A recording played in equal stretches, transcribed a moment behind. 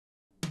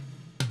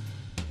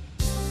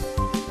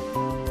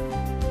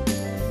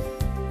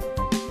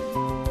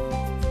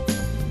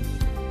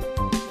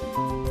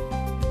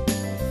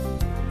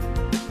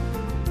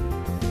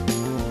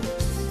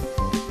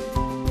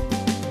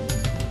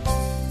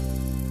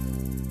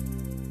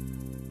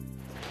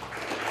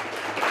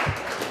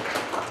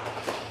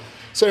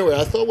So anyway,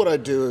 I thought what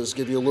I'd do is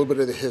give you a little bit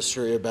of the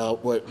history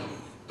about what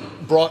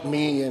brought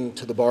me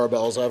into the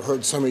barbells. I've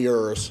heard some of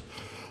yours.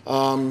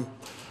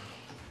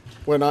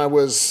 When I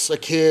was a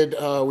kid,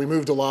 we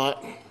moved a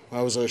lot.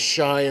 I was a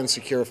shy,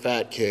 insecure,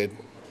 fat kid.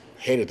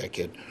 Hated that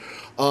kid.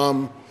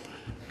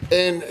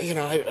 And, you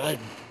know, I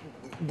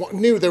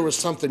knew there was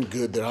something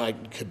good that I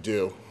could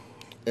do,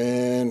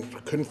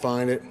 and couldn't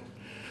find it.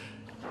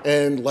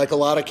 And like a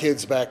lot of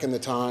kids back in the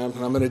time,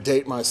 and I'm going to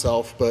date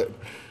myself, but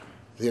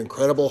the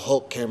Incredible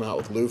Hulk came out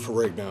with Lou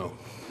Ferrigno.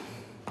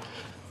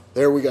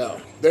 There we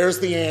go. There's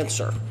the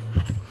answer.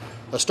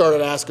 I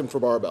started asking for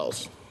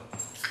barbells.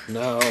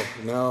 No,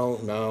 no,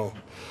 no.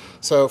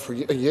 So for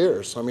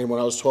years, I mean,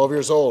 when I was 12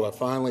 years old, I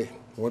finally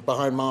went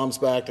behind Mom's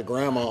back to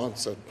Grandma and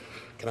said,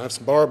 can I have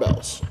some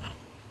barbells?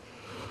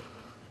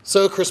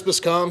 So Christmas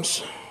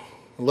comes,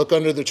 I look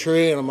under the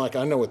tree, and I'm like,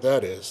 I know what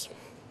that is.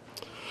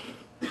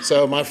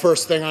 So my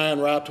first thing I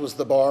unwrapped was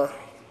the bar.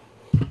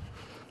 And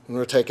we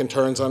were taking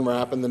turns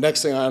unwrapping. The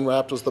next thing I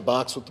unwrapped was the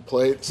box with the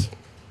plates.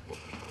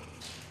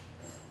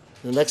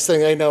 The next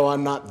thing I know,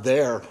 I'm not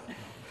there.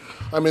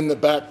 I'm in the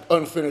back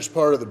unfinished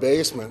part of the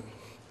basement.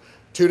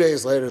 2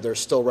 days later, there's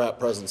still wrapped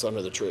presents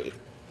under the tree.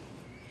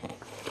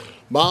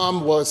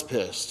 Mom was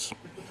pissed.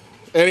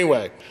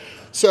 Anyway,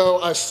 so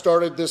I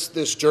started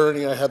this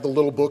journey. I had the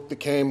little book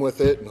that came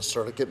with it, and I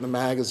started getting the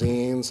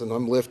magazines, and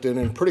I'm lifting,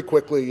 and pretty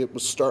quickly it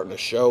was starting to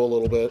show a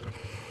little bit.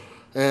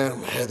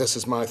 And hey, this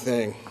is my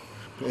thing.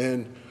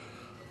 And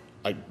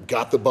I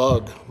got the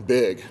bug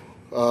big.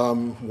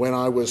 When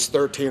I was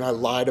 13, I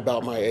lied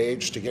about my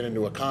age to get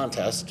into a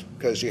contest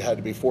because you had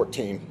to be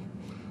 14.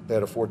 They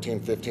had a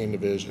 14-15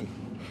 division.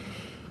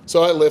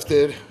 So I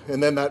lifted,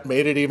 and then that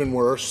made it even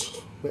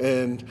worse.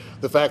 And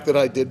the fact that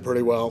I did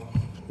pretty well,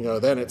 you know,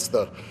 then it's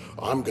the,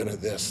 I'm gonna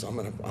this, I'm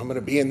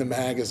gonna be in the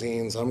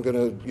magazines, I'm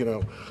gonna, you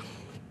know,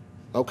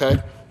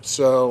 okay.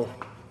 So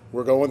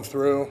we're going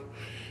through,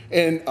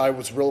 and I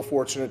was real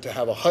fortunate to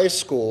have a high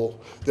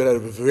school that had a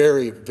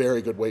very,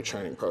 very good weight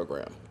training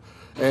program.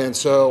 And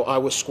so I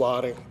was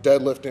squatting,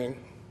 deadlifting,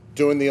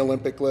 doing the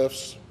Olympic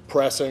lifts,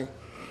 pressing,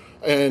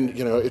 and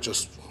you know,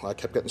 I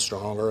kept getting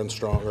stronger and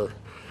stronger.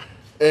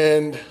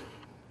 And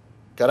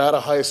got out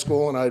of high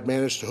school, and I had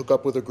managed to hook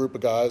up with a group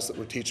of guys that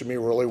were teaching me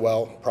really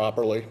well,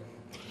 properly.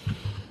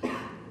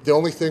 The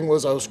only thing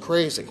was I was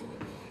crazy.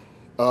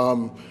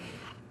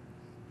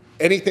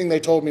 Anything they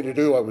told me to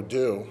do, I would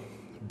do,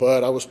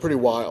 but I was pretty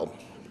wild.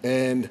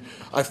 And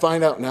I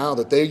find out now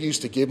that they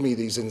used to give me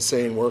these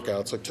insane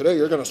workouts. Like, today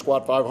you're gonna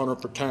squat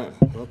 500 for 10.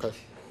 Okay.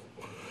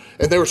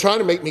 And they were trying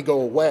to make me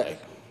go away.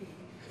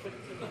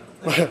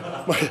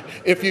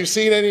 If you've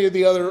seen any of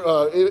the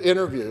other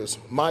interviews,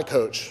 my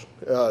coach,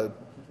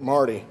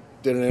 Marty,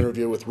 did an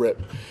interview with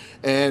Rip.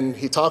 And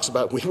he talks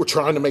about, we were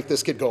trying to make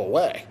this kid go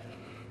away,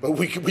 but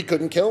we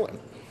couldn't kill him.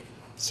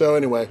 So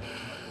anyway,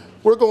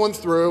 we're going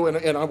through,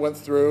 and I went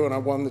through, and I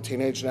won the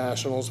Teenage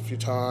Nationals a few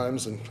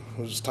times, and it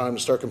was time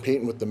to start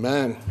competing with the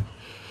men.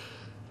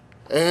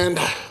 And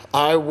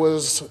I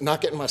was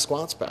not getting my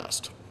squats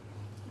passed.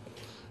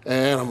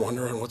 And I'm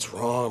wondering what's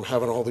wrong. I'm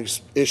having all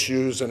these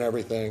issues and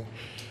everything.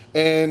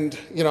 And,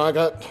 you know,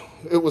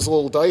 it was a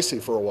little dicey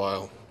for a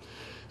while.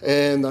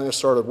 And then I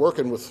started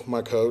working with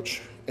my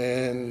coach,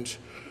 and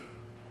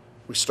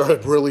we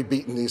started really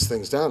beating these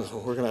things down. So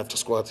we're gonna have to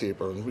squat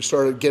deeper. And we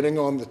started getting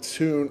on the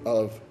tune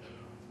of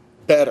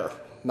better,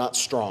 not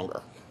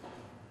stronger.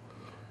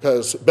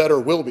 Because better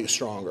will be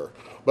stronger,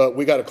 but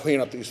we gotta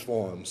clean up these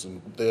forms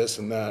and this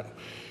and that.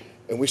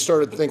 And we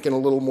started thinking a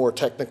little more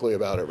technically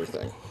about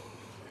everything.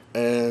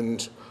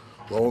 And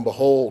lo and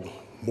behold,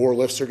 more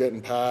lifts are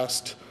getting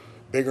passed,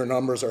 bigger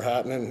numbers are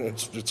happening,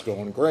 and it's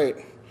going great.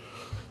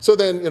 So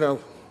then, you know,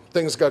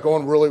 things got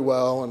going really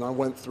well, and I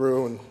went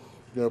through and,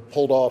 you know,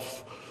 pulled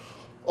off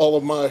all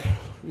of my,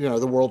 you know,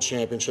 the world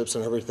championships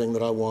and everything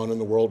that I won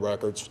and the world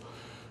records.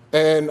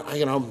 And,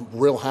 you know, I'm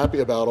real happy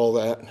about all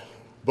that.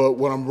 But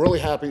what I'm really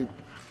happy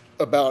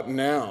about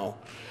now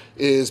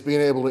is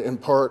being able to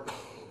impart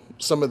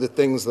some of the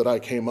things that I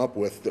came up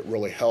with that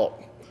really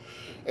help.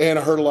 And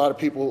I heard a lot of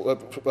people,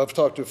 I've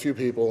talked to a few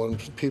people,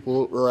 and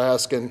people are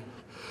asking,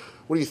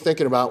 what are you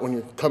thinking about when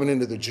you're coming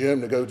into the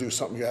gym to go do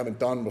something you haven't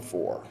done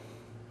before?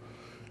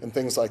 And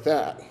things like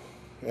that.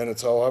 And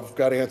so I've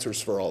got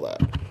answers for all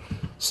that,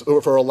 so,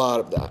 for a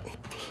lot of that.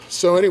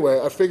 So anyway,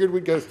 I figured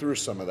we'd go through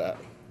some of that.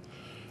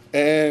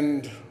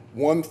 And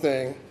one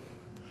thing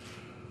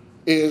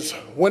is,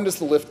 when does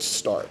the lift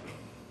start?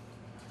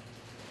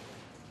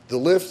 The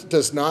lift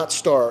does not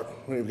start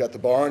when you've got the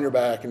bar on your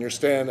back and you're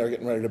standing there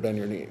getting ready to bend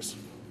your knees.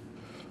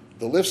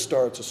 The lift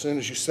starts as soon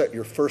as you set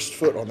your first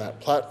foot on that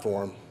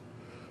platform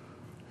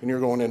and you're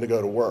going in to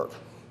go to work.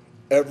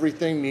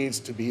 Everything needs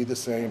to be the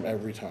same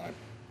every time.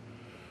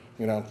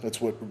 You know, that's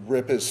what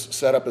Rip has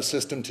set up a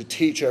system to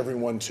teach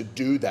everyone to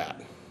do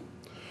that.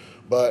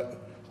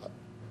 But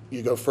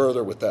you go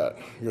further with that.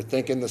 You're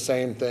thinking the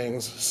same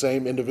things,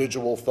 same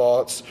individual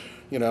thoughts,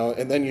 you know,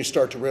 and then you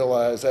start to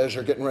realize as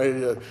you're getting ready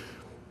to,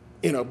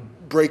 you know,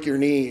 break your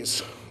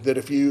knees, that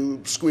if you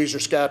squeeze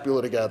your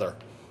scapula together,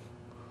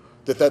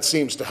 that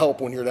seems to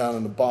help when you're down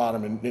in the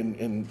bottom.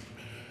 And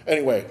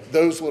anyway,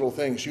 those little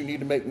things, you need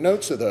to make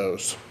notes of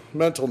those,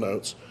 mental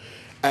notes,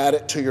 add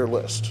it to your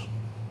list.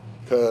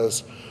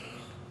 Because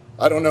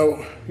I don't know,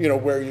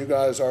 where you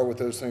guys are with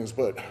those things,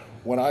 but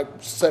when I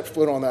set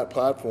foot on that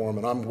platform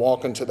and I'm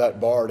walking to that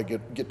bar to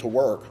get to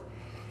work,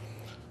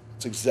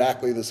 it's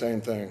exactly the same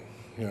thing.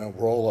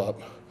 Roll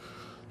up.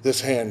 This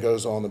hand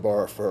goes on the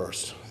bar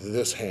first.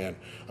 This hand.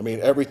 I mean,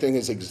 everything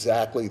is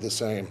exactly the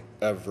same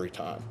every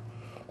time.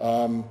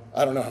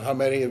 I don't know how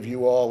many of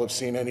you all have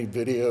seen any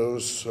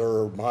videos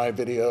or my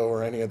video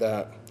or any of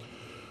that,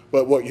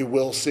 but what you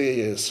will see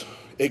is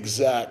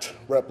exact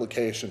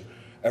replication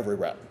every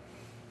rep.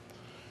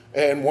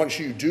 And once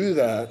you do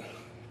that,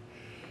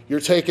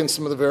 you're taking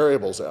some of the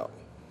variables out.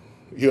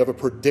 You have a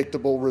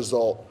predictable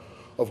result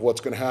of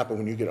what's going to happen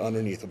when you get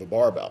underneath of a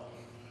barbell.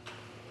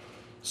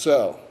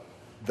 So,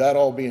 that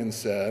all being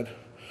said,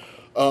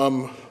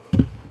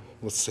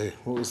 let's see,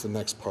 what was the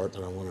next part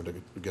that I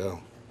wanted to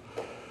go?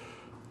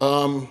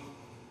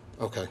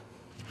 Okay.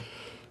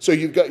 So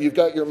you've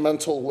got your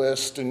mental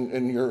list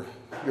and your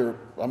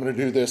I'm going to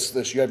do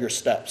this. You have your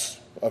steps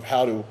of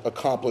how to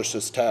accomplish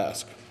this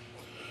task.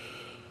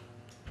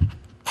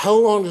 How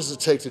long does it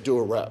take to do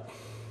a rep?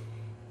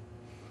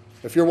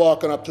 If you're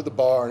walking up to the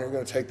bar and you're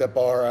going to take that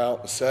bar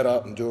out, set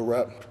up, and do a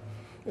rep,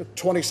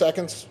 20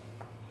 seconds?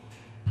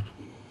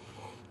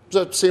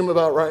 Does that seem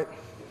about right?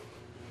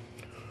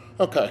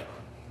 Okay.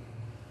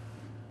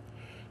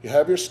 You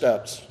have your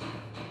steps.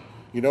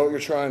 You know what you're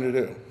trying to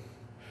do.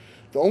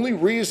 The only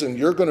reason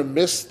you're going to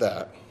miss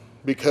that,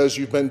 because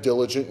you've been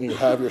diligent and you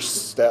have your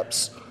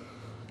steps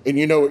and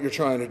you know what you're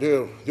trying to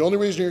do, the only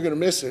reason you're going to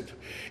miss it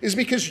is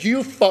because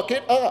you fuck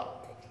it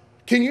up.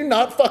 Can you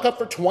not fuck up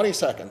for 20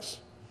 seconds?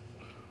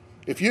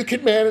 If you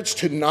can manage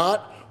to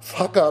not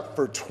fuck up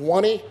for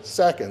 20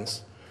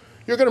 seconds,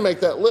 you're going to make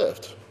that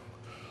lift.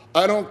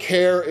 I don't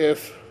care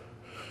if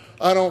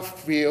I don't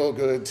feel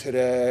good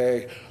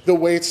today, the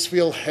weights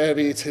feel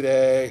heavy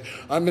today,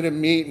 I'm going to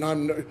meet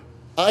and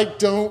I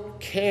don't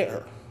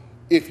care.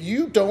 If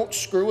you don't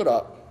screw it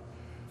up,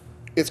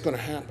 it's going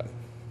to happen.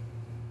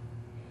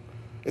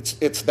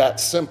 It's that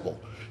simple.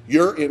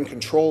 You're in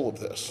control of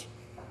this.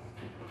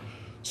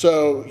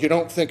 So you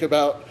don't think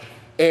about,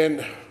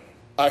 and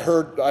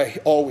I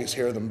always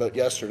hear them, but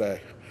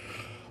yesterday,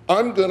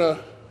 I'm going to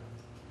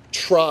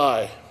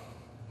try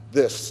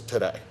this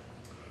today.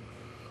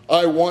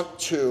 I want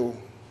to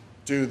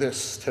do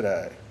this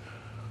today.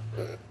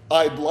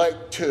 I'd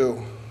like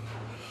to.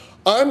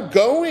 I'm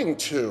going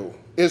to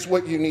is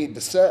what you need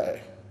to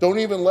say. Don't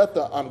even let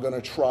the I'm going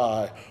to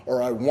try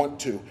or I want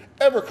to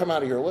ever come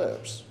out of your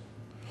lips.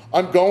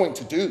 I'm going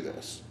to do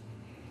this.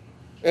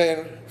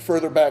 And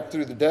further back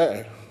through the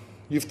day,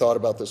 you've thought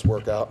about this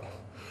workout.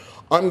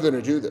 I'm going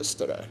to do this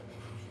today.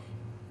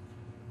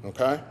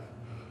 Okay?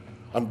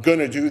 I'm going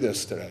to do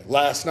this today.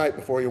 Last night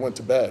before you went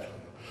to bed,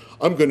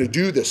 I'm going to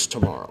do this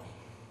tomorrow.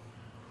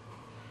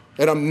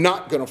 And I'm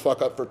not going to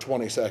fuck up for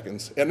 20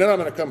 seconds. And then I'm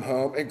going to come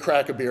home and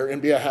crack a beer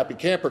and be a happy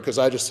camper because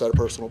I just set a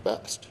personal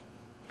best.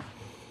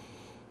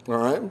 All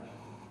right?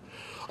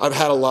 I've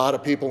had a lot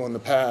of people in the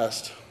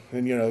past,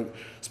 and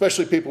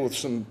especially people with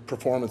some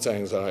performance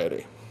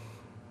anxiety.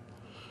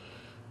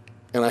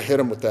 And I hit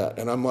them with that.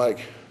 And I'm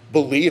like,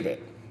 believe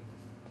it.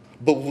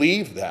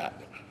 Believe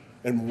that.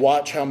 And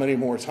watch how many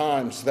more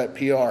times that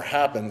PR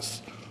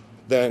happens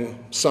than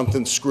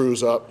something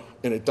screws up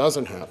and it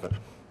doesn't happen.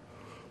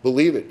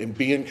 Believe it and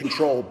be in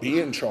control,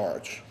 be in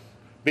charge,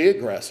 be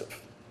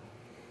aggressive.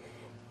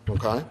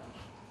 Okay?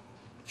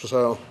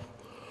 So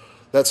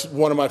that's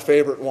one of my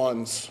favorite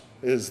ones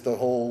is the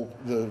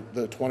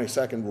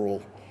 20-second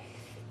rule.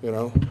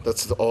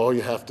 That's all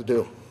you have to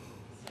do.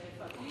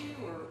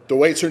 The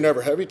weights are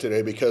never heavy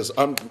today because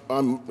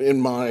I'm in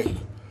my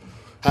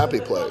happy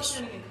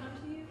place.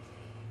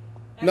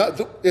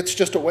 It's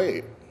just a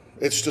weight.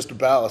 It's just a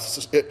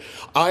ballast.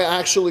 I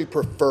actually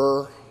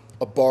prefer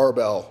a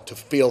barbell to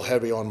feel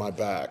heavy on my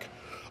back.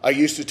 I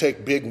used to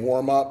take big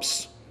warm-up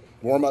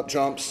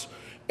jumps,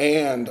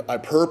 and I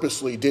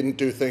purposely didn't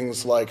do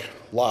things like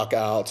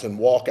lockouts and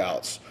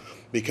walkouts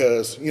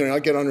because, I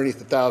get underneath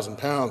 1,000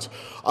 pounds.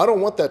 I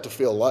don't want that to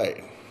feel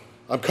light.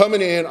 I'm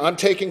coming in, I'm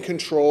taking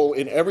control,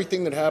 and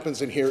everything that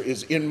happens in here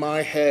is in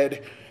my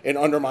head and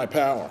under my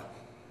power.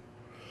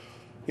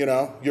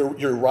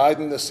 You're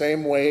riding the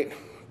same weight,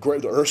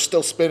 the Earth's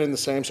still spinning the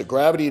same, so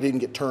gravity didn't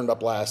get turned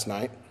up last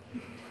night.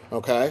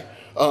 Okay?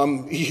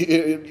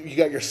 You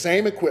got your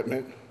same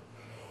equipment.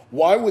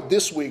 Why would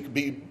this week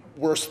be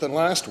worse than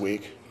last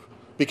week?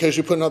 Because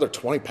you put another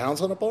 20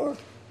 pounds on a bar?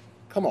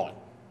 Come on.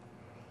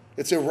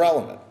 It's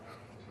irrelevant.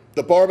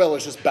 The barbell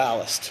is just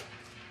ballast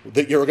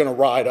that you're going to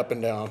ride up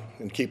and down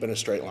and keep in a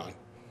straight line.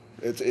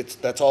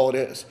 That's all it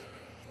is.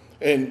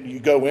 And you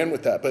go in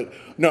with that. But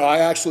no, I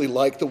actually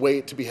like the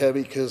weight to be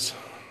heavy because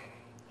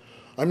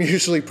I'm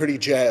usually pretty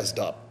jazzed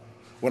up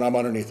when I'm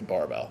underneath the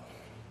barbell.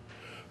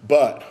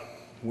 But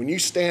when you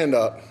stand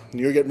up and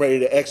you're getting ready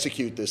to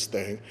execute this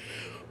thing,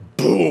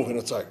 boom, and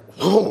it's like,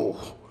 whoa.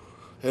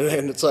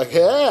 And it's like,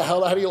 yeah,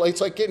 how do you like?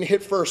 It's like getting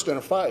hit first in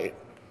a fight.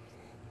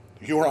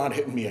 you're not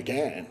hitting me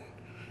again.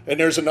 And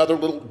there's another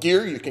little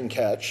gear you can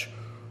catch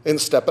and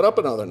step it up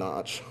another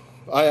notch.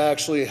 I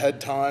actually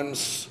had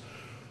times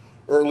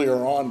earlier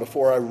on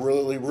before I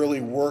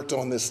really worked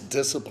on this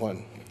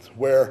discipline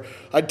where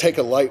I'd take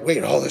a light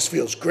weight, oh, this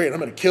feels great, I'm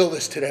gonna kill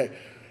this today.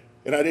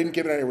 And I didn't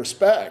give it any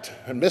respect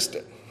and missed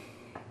it.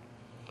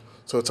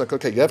 So it's like,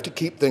 okay, you have to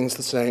keep things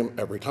the same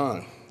every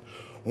time.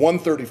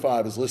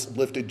 135 is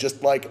lifted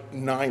just like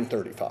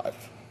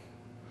 935.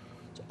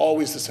 It's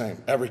always the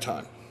same every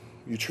time.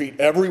 You treat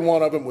every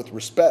one of them with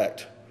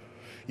respect.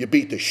 You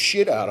beat the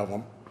shit out of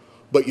them,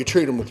 but you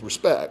treat them with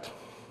respect.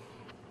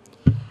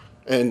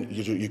 And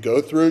you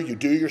go through, you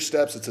do your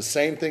steps, it's the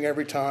same thing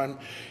every time.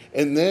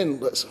 And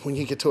then when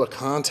you get to a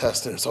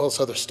contest and there's all this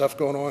other stuff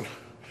going on,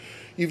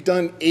 you've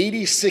done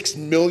 86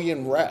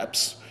 million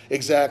reps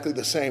exactly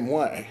the same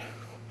way.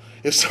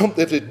 If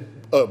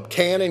a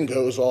cannon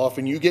goes off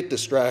and you get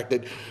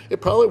distracted, it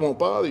probably won't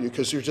bother you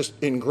because you're just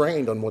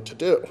ingrained on what to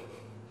do.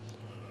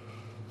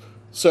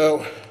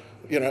 So,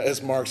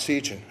 as Mark's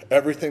teaching,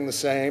 everything the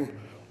same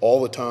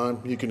all the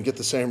time. You can get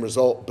the same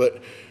result,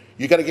 but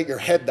you got to get your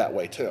head that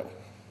way too.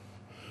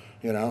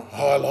 Oh,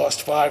 I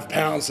lost 5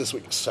 pounds this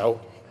week. So,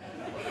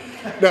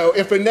 no,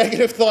 if a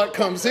negative thought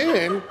comes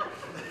in,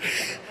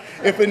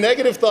 if a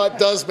negative thought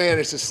does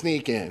manage to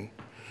sneak in,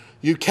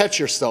 you catch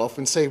yourself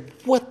and say,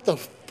 what the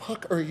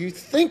fuck are you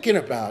thinking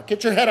about?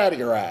 Get your head out of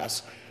your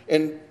ass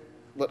and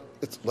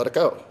let it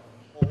go.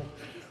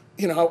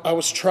 I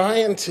was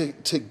trying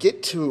to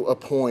get to a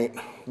point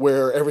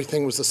where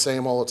everything was the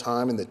same all the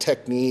time and the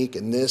technique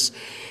and this,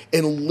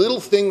 and little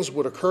things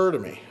would occur to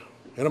me.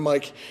 And I'm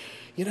like,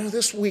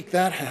 this week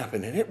that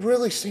happened, and it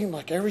really seemed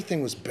like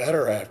everything was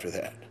better after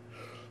that.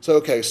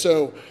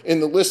 So in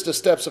the list of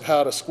steps of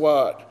how to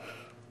squat,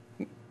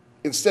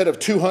 instead of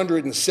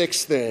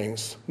 206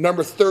 things,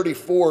 number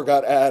 34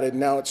 got added,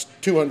 now it's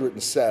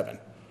 207.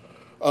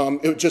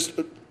 It would just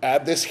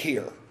add this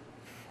here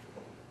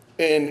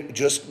and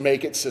just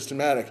make it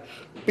systematic.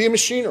 Be a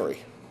machinery,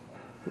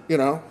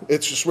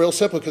 It's just real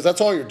simple because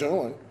that's all you're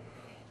doing.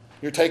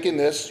 You're taking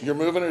this, you're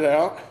moving it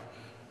out,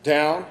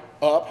 down,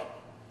 up,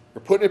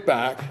 you're putting it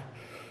back.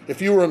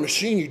 If you were a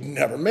machine, you'd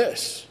never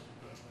miss.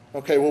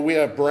 Okay, well, we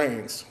have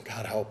brains.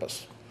 God help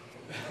us.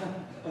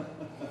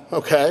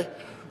 Okay?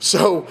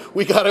 So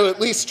we got to at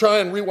least try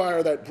and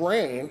rewire that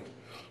brain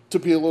to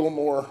be a little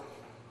more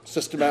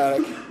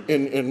systematic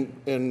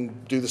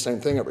and do the same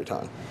thing every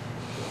time.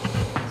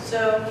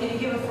 So can you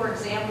give it, for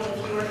example,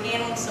 if you were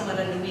handling someone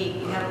at a meet,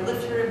 you have a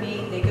lifter at a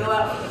meet, they go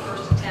out for the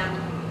first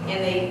attempt,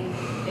 and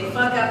they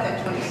fuck up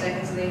that 20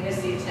 seconds and they miss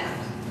the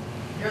attempt.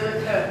 You're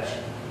their coach.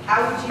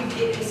 How would you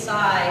get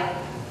inside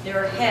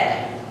their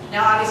head?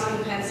 Now, obviously, it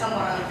depends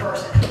somewhat on the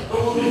person,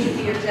 but what would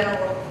be your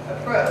general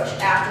approach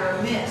after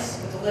a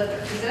miss with the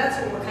lifter? Because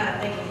that's what we're kind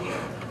of thinking here.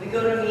 We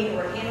go to a meet,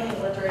 we're handling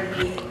a lifter at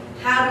a meet.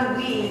 How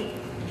do we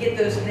get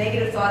those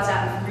negative thoughts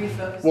out and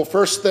refocus? Well,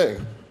 first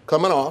thing,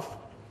 coming off,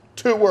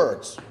 2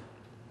 words.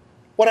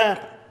 What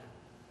happened?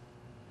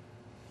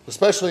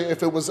 Especially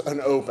if it was an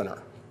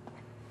opener.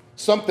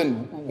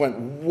 Something went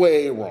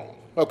way wrong.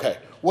 Okay,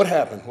 what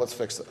happened? Let's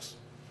fix this.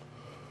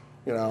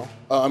 It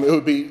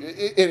would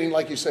be,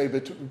 like you say,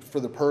 for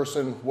the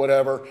person,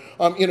 whatever.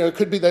 It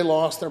could be they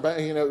lost their back,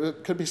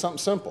 it could be something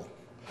simple.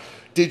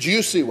 Did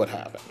you see what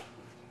happened?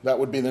 That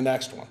would be the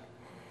next one.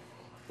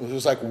 It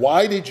was like,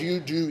 why did you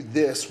do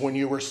this when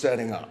you were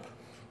setting up?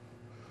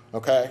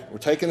 Okay, we're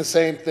taking the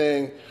same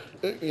thing.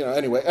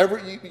 Anyway,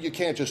 you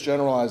can't just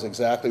generalize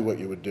exactly what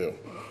you would do.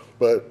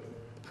 But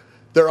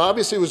there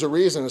obviously was a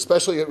reason,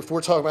 especially if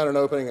we're talking about an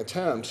opening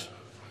attempt,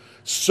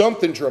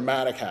 something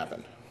dramatic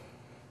happened.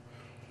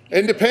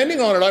 And depending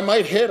on it, I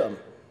might hit him.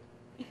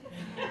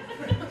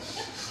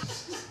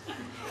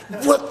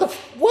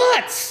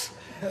 What?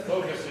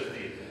 Focus is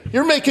needed.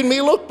 You're making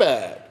me look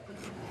bad.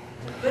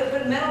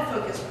 But mental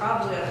focus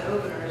probably on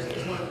openers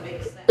is one of the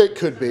biggest things. It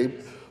could be.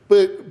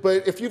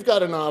 But if you've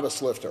got a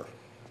novice lifter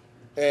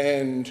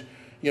and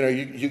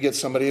you get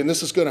somebody, and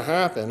this is going to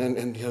happen,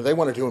 and they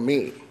want to do a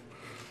meet,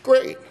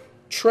 great.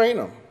 Train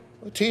them.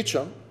 Teach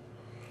them.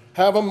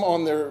 Have them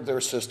on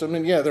their system,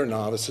 and yeah, they're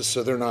novices,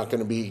 so they're not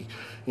going to be,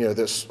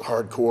 this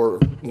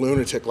hardcore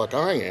lunatic like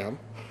I am,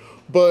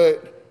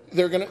 but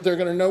they're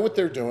gonna know what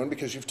they're doing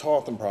because you've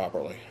taught them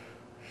properly.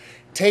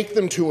 Take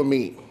them to a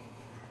meet,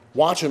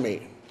 watch a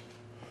meet,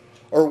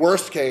 or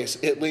worst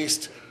case, at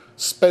least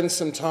spend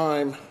some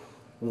time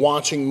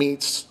watching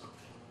meets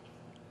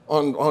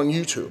on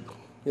YouTube.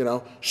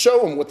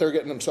 Show them what they're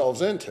getting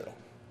themselves into,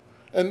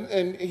 and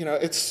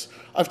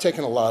I've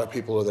taken a lot of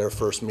people to their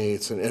first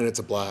meets, and it's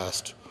a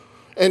blast.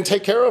 And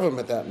take care of them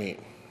at that meet.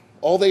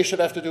 All they should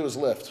have to do is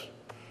lift.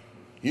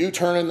 You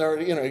turn in there,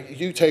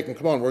 you take them,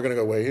 come on, we're gonna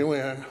go weigh you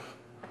in.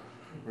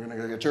 We're gonna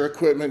go get your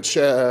equipment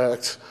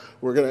checked.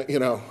 We're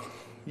gonna,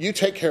 you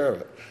take care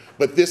of it.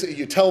 But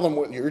you tell them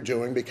what you're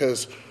doing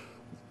because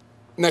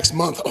next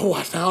month, oh,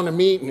 I found a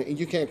meet, and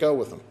you can't go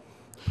with them.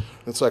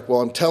 It's like,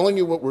 well, I'm telling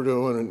you what we're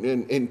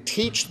doing and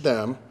teach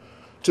them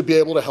to be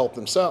able to help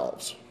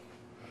themselves.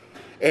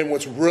 And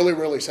what's really,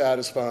 really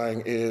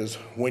satisfying is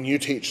when you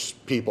teach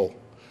people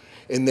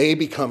and they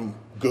become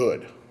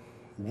good,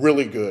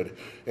 really good,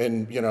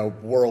 and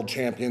world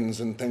champions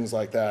and things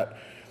like that.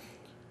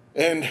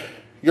 And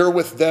you're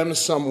with them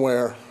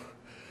somewhere,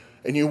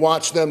 and you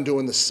watch them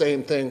doing the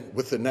same thing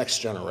with the next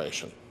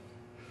generation.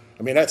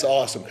 I mean, that's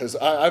awesome, because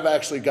I've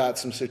actually got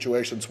some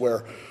situations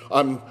where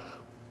I'm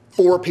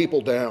 4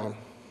 people down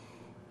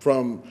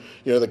from,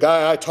 the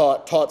guy I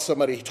taught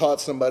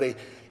somebody,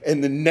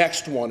 and the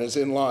next one is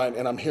in line,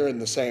 and I'm hearing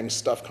the same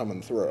stuff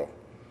coming through.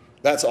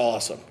 That's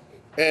awesome.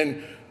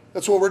 And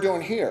that's what we're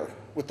doing here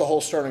with the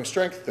whole starting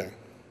strength thing.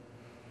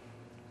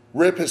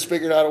 Rip has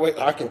figured out a way,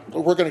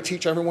 we're going to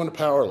teach everyone to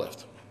power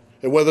lift.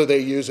 And whether they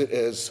use it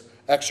as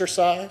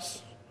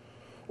exercise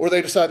or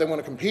they decide they want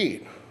to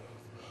compete,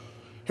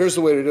 here's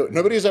the way to do it.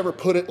 Nobody's ever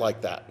put it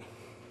like that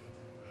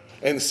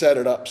and set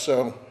it up.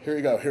 So here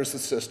you go, here's the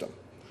system.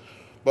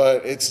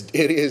 But it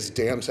is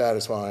damn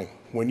satisfying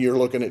when you're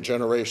looking at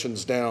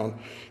generations down.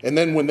 And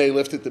then when they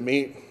lift at the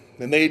meet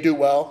and they do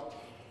well,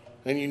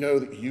 and you know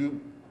that you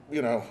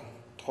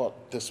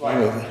taught this one.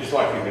 It's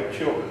like you have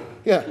children.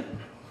 Yeah,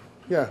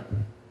 yeah.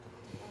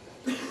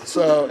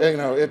 So,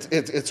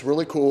 it's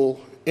really cool.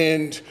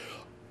 And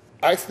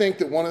I think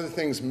that one of the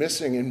things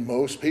missing in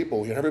most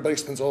people, everybody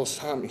spends all this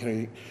time,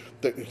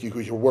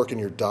 you're working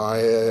your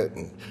diet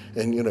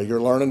and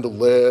you're learning to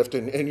lift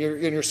and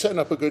you're setting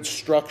up a good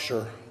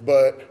structure,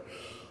 but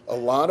a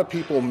lot of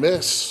people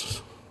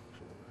miss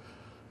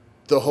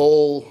the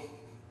whole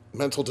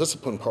mental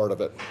discipline part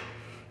of it.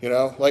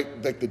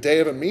 Like the day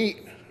of a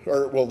meet,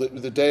 or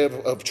the day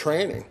of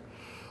training.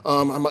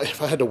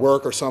 If I had to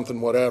work or something,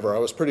 whatever, I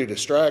was pretty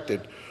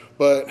distracted.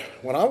 But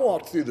when I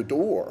walked through the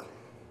door,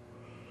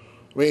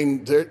 I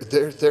mean,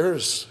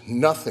 there's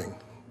nothing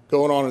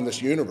going on in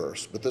this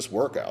universe but this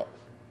workout.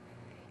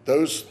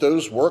 Those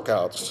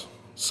workouts,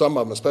 some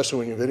of them, especially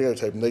when you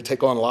videotape them, they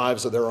take on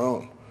lives of their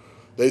own.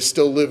 They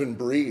still live and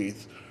breathe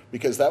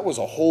because that was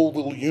a whole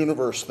little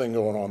universe thing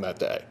going on that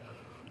day.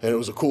 And it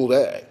was a cool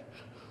day.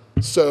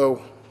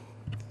 So,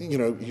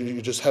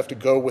 you just have to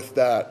go with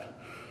that.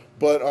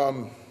 But,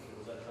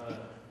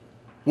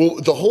 well,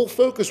 the whole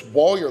focus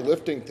while you're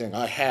lifting thing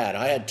I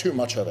had too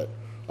much of it.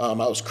 I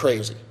was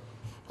crazy.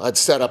 I'd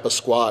set up a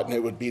squat and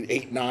it would be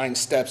 8, 9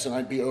 steps and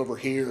I'd be over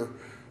here.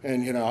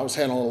 And, I was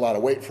handling a lot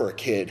of weight for a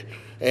kid.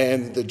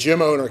 And the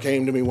gym owner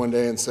came to me one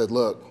day and said,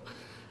 look,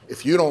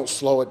 if you don't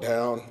slow it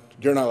down,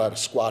 you're not allowed to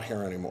squat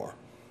here anymore.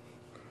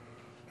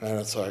 And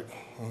it's like,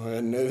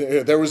 and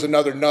there was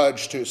another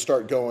nudge to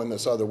start going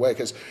this other way.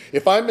 Because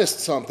if I missed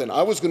something,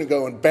 I was going to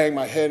go and bang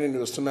my head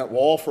into a cement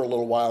wall for a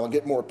little while and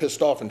get more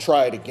pissed off and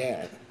try it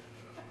again.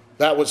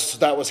 That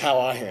was how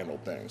I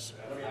handled things.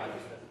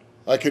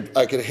 I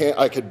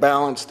could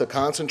balance the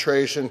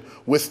concentration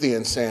with the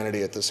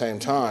insanity at the same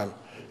time,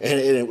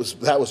 and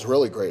that was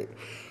really great.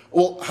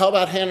 Well, how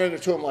about handing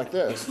it to him like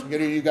this?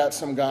 You got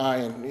some guy,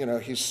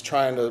 and he's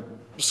trying to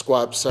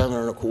squat 7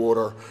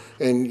 1/4,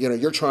 and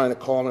you're trying to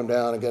calm him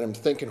down and get him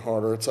thinking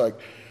harder. It's like,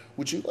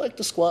 would you like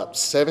to squat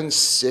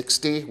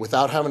 760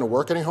 without having to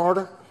work any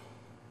harder?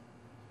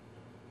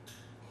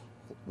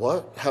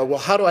 What?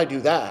 How do I do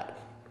that?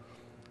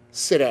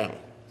 Sit down.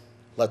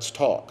 Let's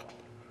talk.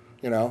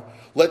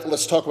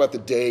 Let's talk about the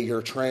day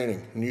you're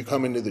training and you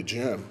come into the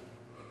gym.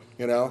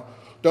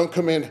 Don't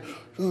come in,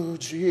 oh,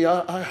 gee,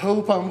 I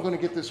hope I'm going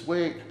to get this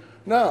weight.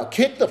 No,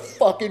 kick the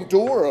fucking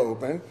door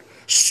open,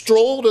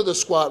 stroll to the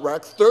squat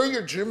rack, throw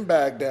your gym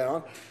bag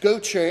down, go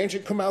change,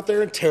 and come out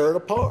there and tear it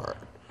apart.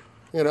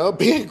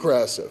 Be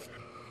aggressive.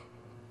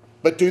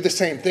 But do the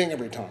same thing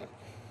every time.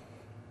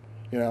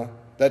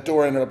 That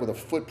door ended up with a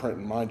footprint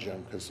in my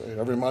gym because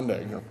every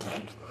Monday,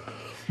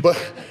 But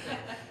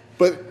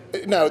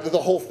no,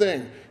 the whole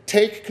thing.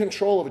 Take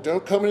control of it.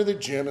 Don't come into the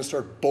gym and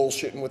start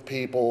bullshitting with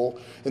people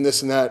and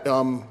this and that.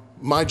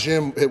 My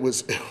gym, it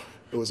was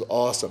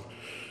awesome.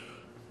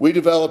 We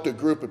developed a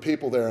group of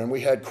people there, and we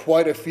had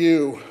quite a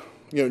few,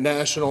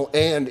 national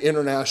and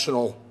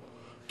international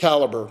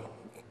caliber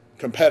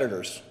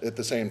competitors at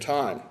the same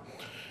time.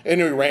 And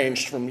we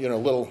ranged from,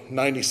 little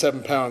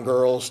 97-pound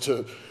girls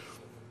to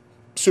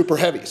super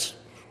heavies.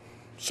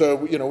 So,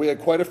 we had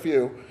quite a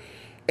few,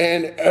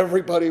 and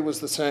everybody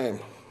was the same.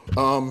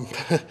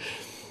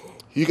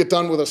 You get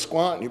done with a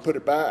squat and you put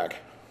it back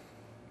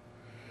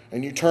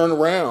and you turn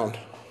around.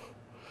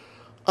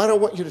 I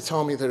don't want you to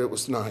tell me that it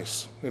was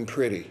nice and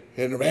pretty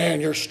and man,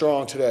 you're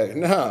strong today.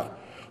 No,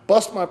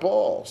 bust my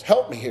balls.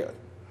 Help me here.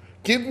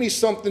 Give me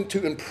something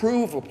to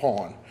improve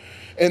upon.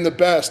 And the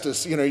best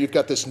is, you've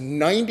got this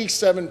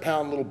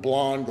 97-pound little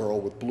blonde girl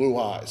with blue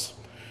eyes.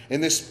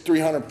 And this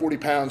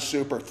 340-pound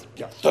super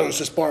throws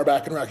this bar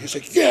back and around. He's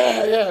like,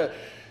 yeah, yeah.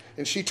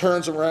 And he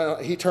turns around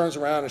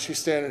and she's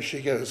standing and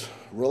she goes,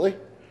 really?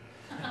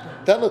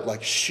 That looked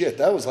like shit.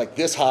 That was like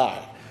this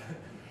high.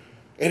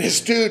 And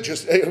his dude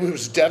it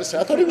was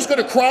devastated. I thought he was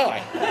going to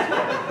cry.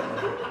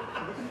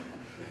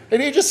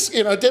 And he just,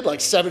 did like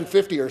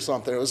 750 or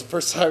something. It was the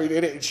first time he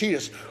did it. And she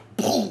just,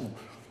 boom.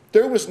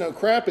 There was no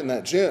crap in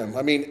that gym.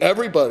 I mean,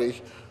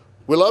 everybody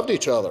We loved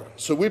each other,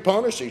 so we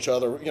punished each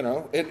other, you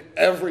know, and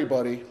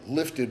everybody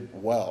lifted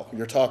well.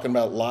 You're talking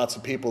about lots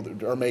of people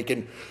that are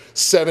making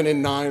 7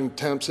 and 9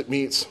 attempts at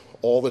meets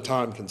all the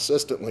time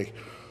consistently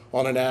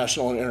on a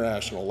national and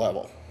international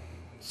level.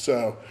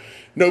 So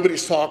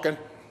nobody's talking,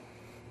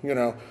 you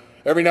know.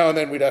 Every now and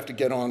then we'd have to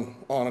get on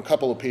a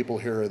couple of people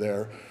here or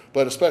there,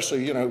 but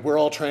especially, you know, we're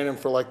all training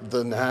for like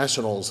the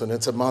nationals and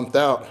it's a month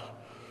out.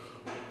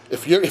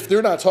 If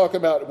they're not talking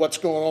about what's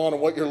going on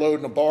and what you're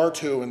loading a bar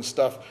to and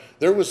stuff,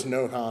 there was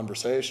no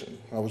conversation.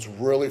 I was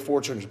really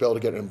fortunate to be able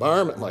to get an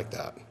environment like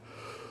that.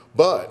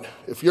 But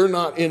if you're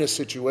not in a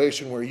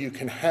situation where you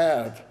can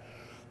have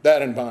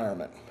that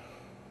environment,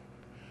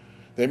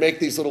 they make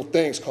these little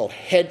things called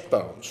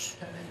headphones.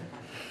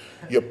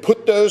 You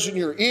put those in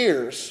your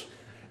ears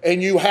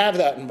and you have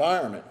that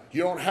environment.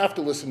 You don't have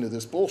to listen to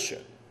this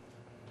bullshit,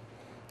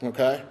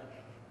 okay?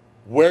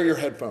 Wear your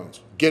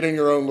headphones, get in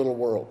your own little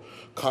world,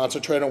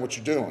 concentrate on what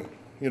you're doing.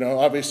 You know,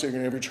 obviously you're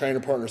gonna have your trainer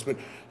partners, but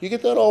you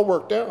get that all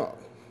worked out.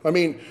 I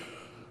mean,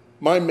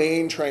 my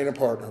main trainer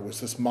partner was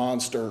this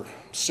monster,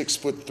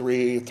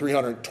 6'3",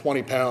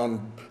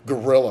 320-pound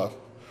gorilla,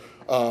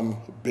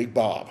 Big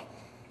Bob.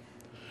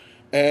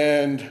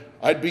 And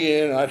I'd be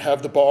in, I'd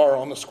have the bar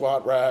on the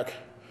squat rack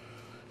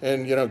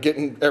and, you know,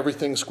 getting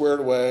everything squared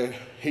away.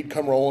 He'd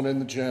come rolling in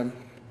the gym.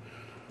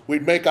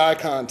 We'd make eye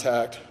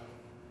contact,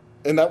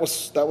 and that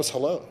was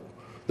hello.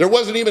 There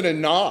wasn't even a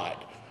nod.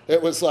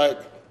 It was like,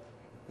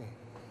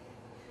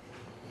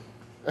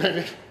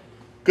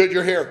 good,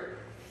 you're here.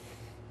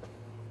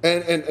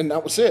 And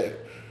that was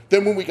it.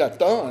 Then when we got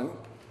done,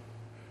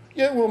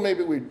 yeah, well,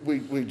 maybe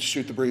we'd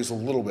shoot the breeze a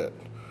little bit.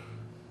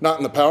 Not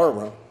in the power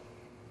room.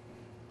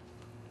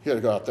 You had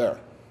to go out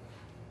there.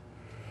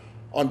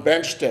 On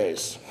bench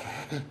days,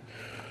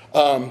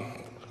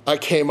 I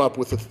came up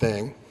with a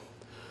thing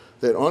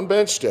that on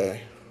bench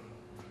day,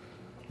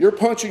 you're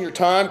punching your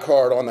time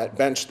card on that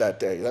bench that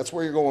day. That's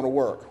where you're going to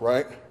work,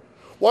 right?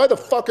 Why the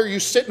fuck are you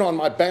sitting on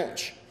my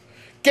bench?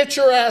 Get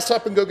your ass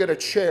up and go get a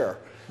chair.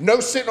 No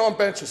sitting on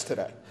benches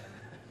today.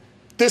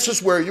 This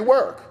is where you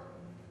work.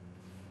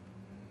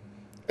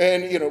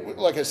 And, you know,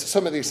 like I said,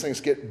 some of these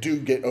things do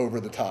get over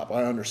the top,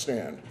 I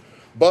understand.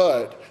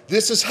 But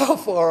this is how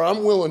far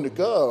I'm willing to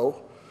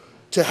go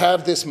to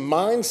have this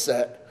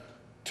mindset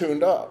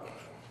tuned up.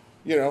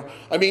 You know,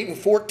 I'm eating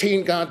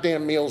 14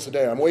 goddamn meals a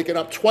day. I'm waking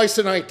up twice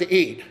a night to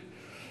eat.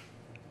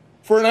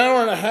 For an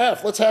hour and a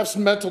half, let's have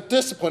some mental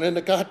discipline in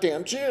the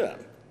goddamn gym.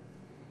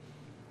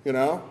 You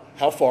know,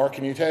 how far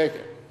can you take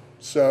it?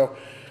 So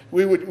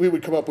we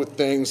would come up with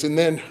things, and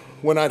then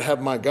when I'd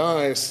have my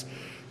guys,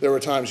 there were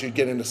times you'd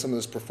get into some of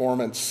this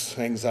performance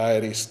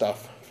anxiety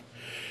stuff.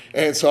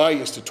 And so I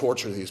used to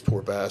torture these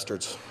poor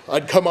bastards.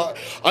 I'd come up,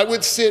 I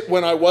would sit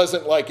when I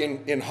wasn't like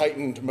in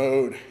heightened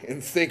mode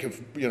and think of,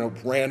 you know,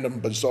 random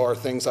bizarre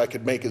things I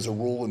could make as a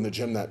rule in the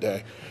gym that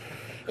day.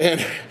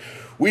 And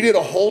we did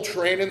a whole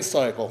training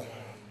cycle.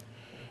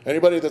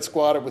 Anybody that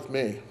squatted with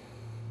me,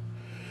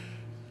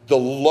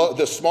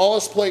 the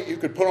smallest plate you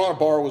could put on a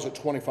bar was at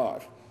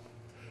 25.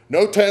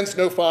 No 10s,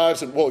 no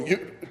 5s, and well,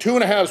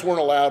 2.5s weren't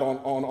allowed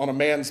on a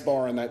man's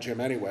bar in that gym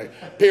anyway,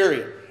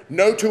 period.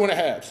 No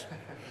 2.5s.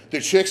 The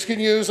chicks can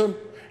use them,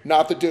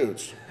 not the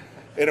dudes.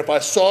 And if I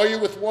saw you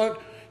with one,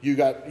 you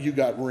got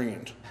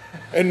reamed.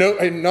 And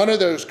none of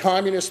those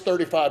communist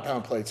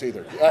 35-pound plates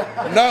either.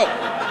 No.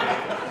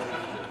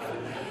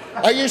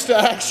 I used to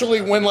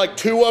actually, when like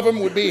 2 of them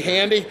would be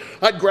handy,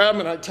 I'd grab them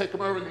and I'd take them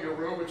over to the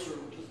aerobics room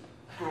and just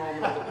throw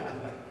them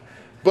over.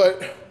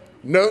 But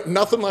no,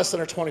 nothing less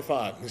than a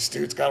 25. This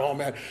dude's got all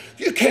mad.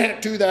 You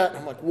can't do that.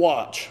 I'm like,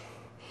 watch.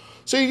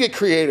 So you get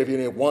creative. You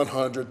need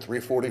 100,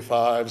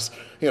 345s,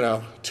 you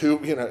know,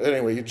 2, you know,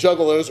 anyway, you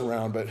juggle those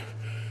around. But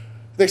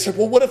they said,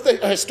 well, what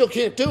if I still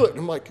can't do it? And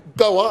I'm like,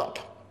 go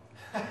up.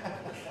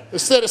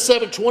 Instead of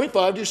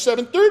 725, do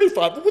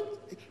 735.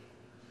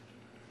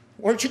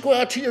 Why don't you go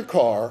out to your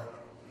car,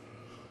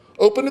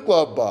 open the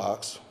glove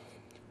box,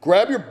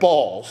 grab your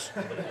balls,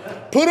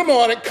 put them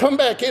on it, come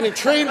back in and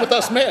train with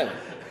us men.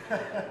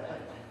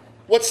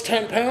 What's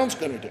 10 pounds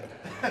going to do?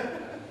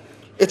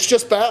 It's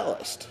just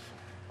ballast.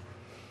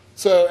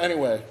 So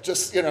anyway,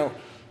 just, you know,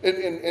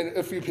 and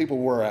a few people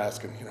were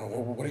asking, you know,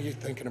 well, what are you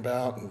thinking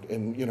about?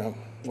 And you know,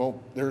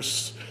 well,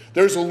 there's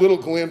a little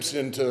glimpse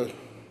into,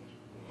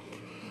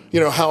 you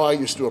know, how I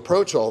used to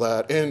approach all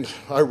that. And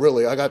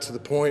I got to the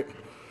point,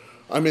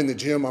 I'm in the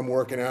gym, I'm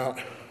working out.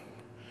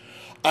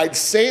 I'd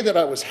say that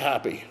I was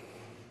happy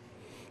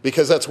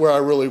because that's where I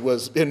really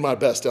was in my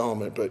best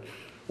element. But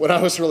when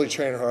I was really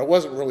training her, I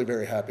wasn't really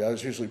very happy. I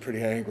was usually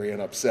pretty angry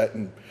and upset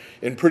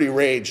and pretty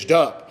raged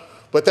up.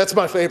 But that's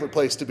my favorite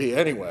place to be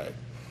anyway.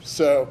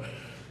 So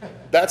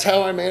that's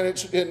how I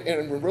managed,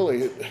 and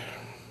really,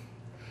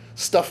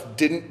 stuff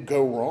didn't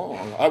go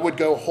wrong. I would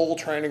go whole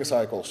training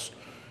cycles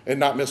and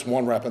not miss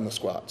 1 rep in the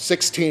squat,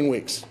 16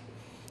 weeks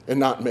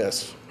and not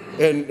miss.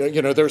 And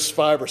you know, there's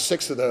 5 or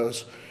 6 of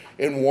those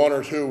in 1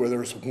 or 2 where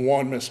there's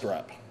 1 missed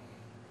rep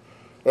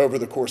over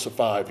the course of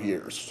 5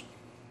 years.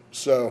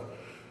 So,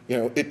 you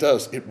know,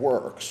 it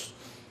works.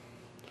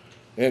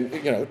 And,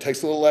 you know, it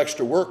takes a little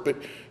extra work, but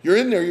you're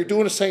in there, you're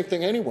doing the same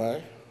thing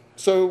anyway.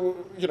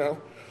 So, you know,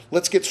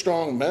 let's get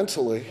strong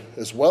mentally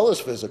as well as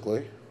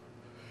physically.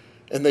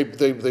 And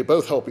they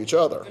both help each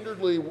other.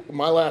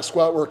 My last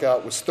squat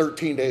workout was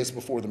 13 days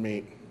before the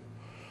meet.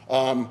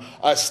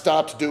 I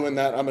stopped doing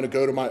that. I'm going to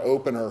go to my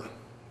opener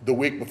the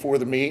week before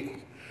the meet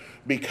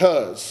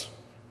because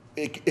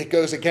it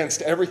goes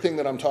against everything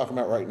that I'm talking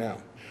about right now.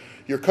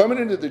 You're coming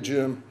into the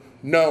gym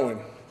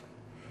knowing,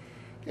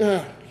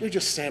 yeah, you're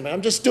just saying, man,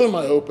 I'm just doing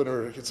my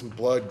opener to get some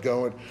blood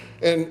going.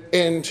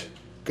 And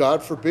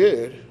God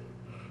forbid,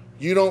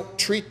 you don't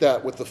treat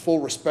that with the full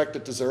respect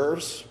it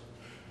deserves.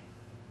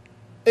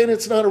 And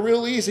it's not a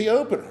real easy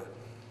opener.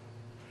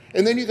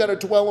 And then you got to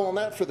dwell on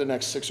that for the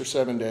next 6 or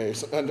 7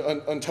 days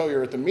until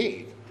you're at the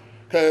meet.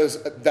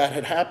 Because that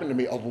had happened to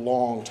me a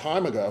long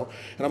time ago.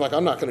 And I'm like,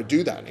 I'm not going to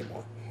do that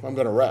anymore. I'm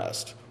going to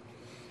rest.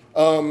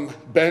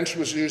 Bench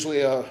was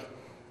usually an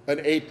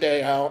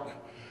 8-day out.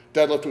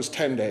 Deadlift was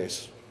 10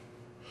 days.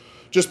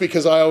 Just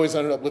because I always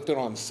ended up lifting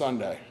on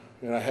Sunday.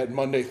 And I had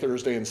Monday,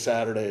 Thursday, and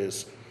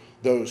Saturdays,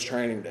 those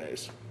training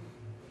days.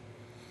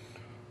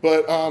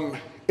 But, and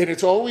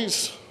it's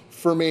always,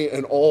 for me,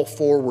 an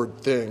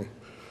all-forward thing.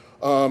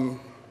 You're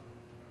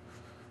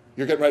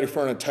getting ready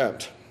for an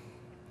attempt.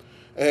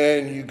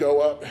 And you go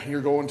up, and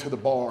you're going to the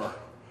bar.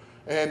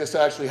 And this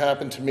actually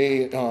happened to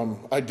me.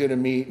 I did a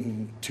meet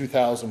in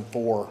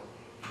 2004.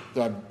 I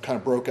kind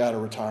of broke out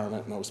of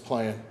retirement, and I was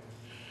playing.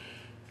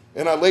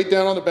 And I laid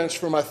down on the bench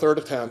for my third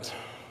attempt.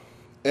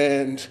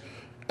 And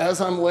as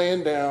I'm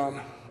laying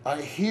down,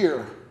 I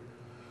hear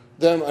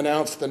them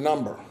announce the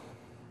number.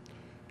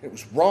 It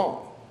was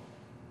wrong.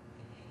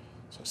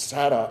 So I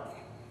sat up,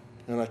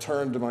 and I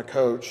turned to my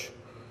coach.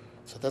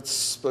 I said, that's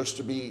supposed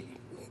to be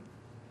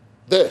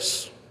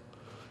this.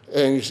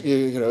 And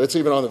you know, it's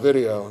even on the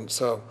video. And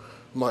so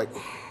I'm like,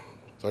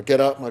 so I get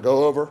up and I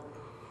go over,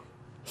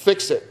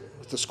 fix it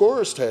at the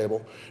scorer's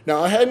table.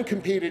 Now, I hadn't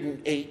competed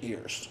in 8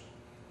 years.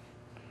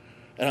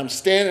 And I'm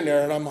standing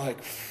there and I'm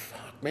like,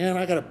 fuck, man,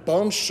 I got a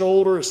bum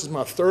shoulder. This is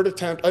my third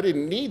attempt. I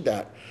didn't need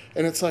that.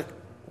 And it's like,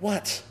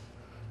 what?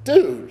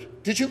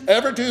 Dude, did you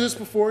ever do this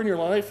before in your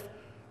life?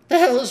 What the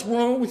hell is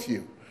wrong with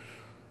you?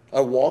 I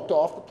walked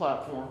off the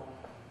platform,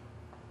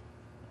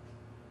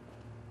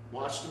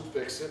 watched them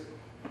fix it,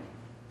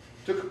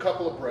 took a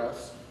couple of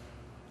breaths,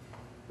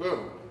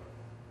 boom.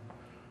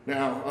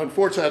 Now,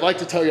 unfortunately, I'd like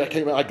to tell you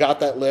I got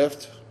that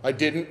lift. I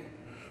didn't.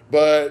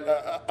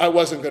 But I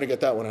wasn't going to get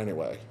that one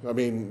anyway. I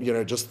mean, you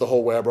know, just the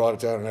whole way I brought it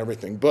down and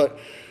everything. But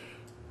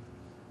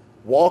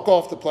walk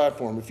off the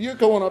platform. If you're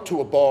going up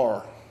to a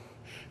bar,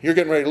 you're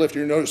getting ready to lift,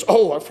 you notice,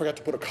 oh, I forgot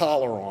to put a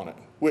collar on it,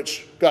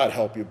 which, God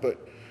help you,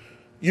 but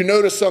you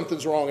notice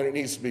something's wrong and it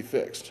needs to be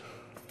fixed.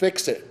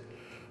 Fix it.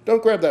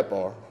 Don't grab that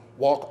bar.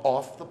 Walk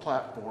off the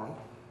platform.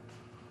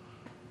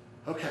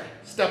 Okay,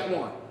 step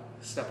one,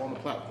 step on the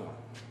platform.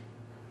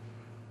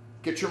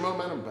 Get your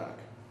momentum back.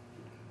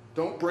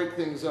 Don't break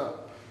things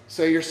up.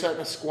 Say you're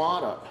setting a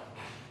squat up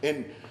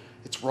and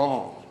it's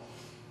wrong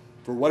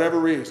for whatever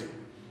reason.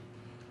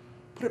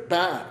 Put it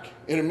back.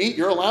 In a meet,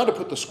 you're allowed to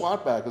put the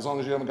squat back as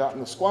long as you haven't gotten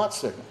the squat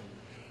signal.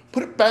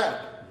 Put it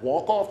back.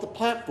 Walk off the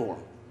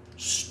platform.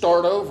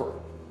 Start over.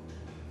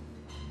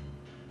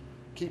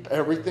 Keep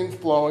everything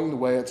flowing the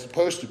way it's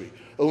supposed to be.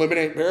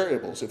 Eliminate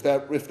variables. If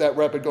that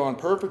rep had gone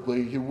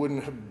perfectly, you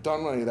wouldn't have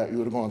done any of that. You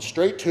would have gone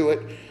straight to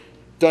it,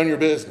 done your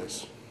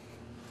business.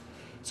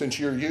 Since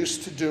you're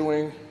used to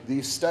doing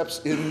these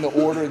steps in the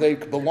order they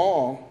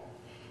belong,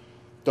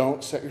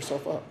 don't set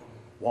yourself up.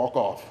 Walk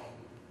off.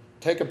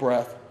 Take a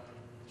breath.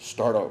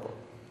 Start over.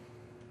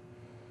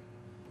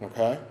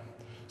 Okay?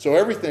 So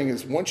everything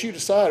is, once you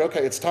decide,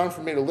 okay, it's time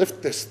for me to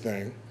lift this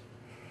thing,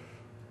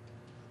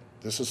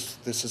 this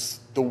is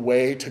the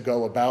way to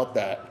go about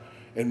that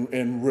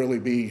and really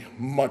be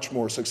much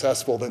more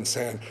successful than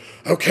saying,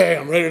 okay,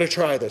 I'm ready to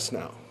try this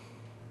now.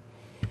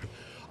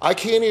 I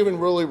can't even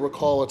really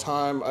recall a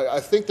time. I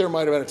think there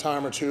might have been a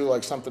time or two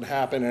like something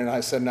happened and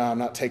I said, no, I'm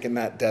not taking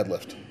that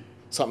deadlift.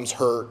 Something's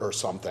hurt or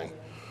something.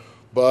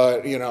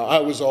 But, you know, I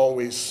was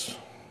always,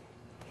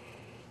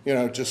 you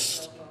know,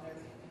 just,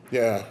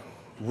 yeah,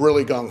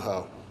 really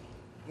gung-ho.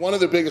 One of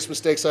the biggest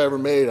mistakes I ever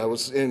made, I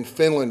was in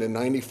Finland in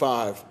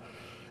 '95.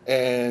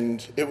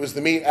 And it was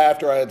the meet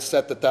after I had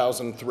set the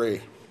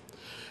 1,003.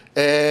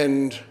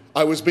 And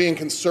I was being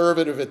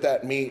conservative at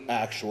that meet,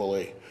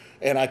 actually.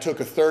 And I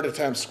took a third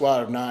attempt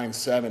squat of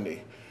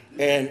 970.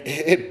 And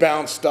it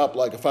bounced up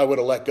like if I would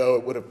have let go,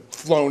 it would have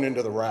flown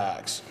into the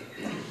racks.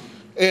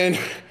 And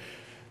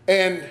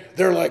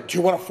they're like, do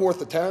you want a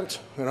fourth attempt?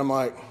 And I'm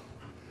like,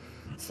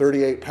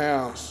 38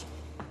 pounds.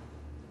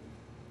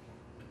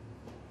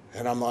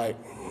 And I'm like,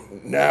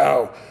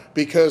 no,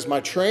 because my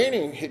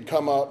training had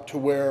come up to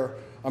where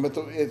I'm at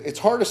it's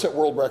hard to set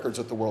world records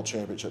at the World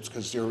Championships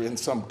because you're in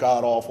some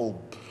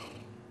god-awful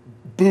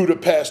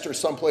Budapest or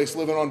someplace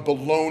living on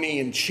bologna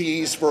and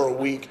cheese for a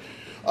week.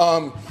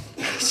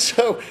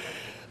 So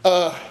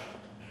I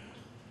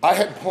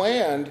had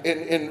planned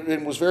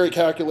and was very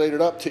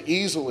calculated up to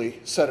easily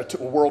set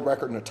a world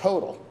record in a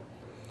total.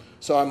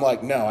 So I'm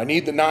like, no, I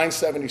need the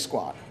 970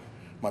 squat.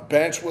 My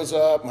bench was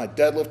up, my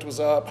deadlift was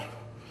up.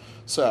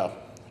 So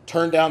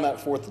turned down that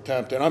 4th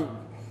attempt, and I'm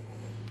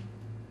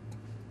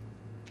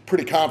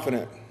pretty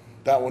confident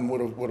that one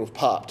would have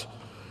popped.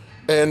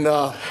 And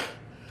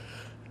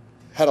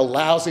had a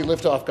lousy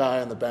liftoff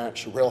guy on the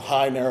bench, a real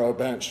high, narrow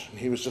bench. And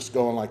he was just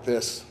going like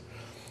this.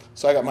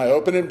 So I got my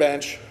opening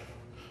bench.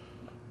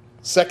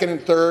 2nd and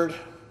 3rd,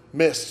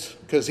 missed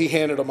because he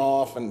handed them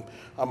off, and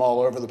I'm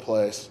all over the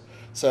place.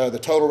 So the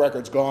total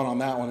record's gone on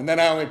that one. And then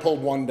I only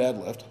pulled 1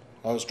 deadlift.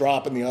 I was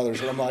dropping the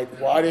others, and I'm like,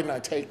 why didn't I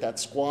take that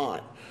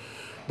squat?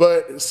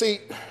 But see,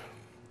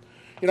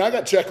 you know, I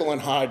got Jekyll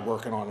and Hyde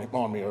working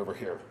on me over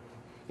here.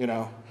 You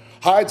know,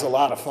 Hyde's a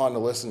lot of fun to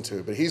listen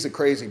to, but he's a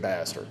crazy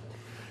bastard.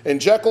 And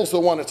Jekyll's the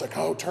one that's like,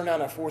 oh, turn down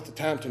that 4th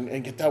attempt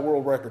and get that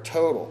world record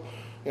total.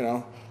 You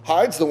know,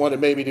 Hyde's the one that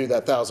made me do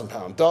that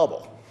 1,000-pound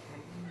double.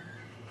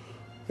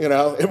 You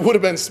know, it would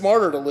have been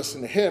smarter to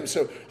listen to him.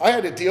 So I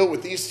had to deal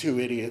with these 2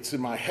 idiots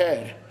in my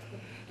head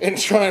and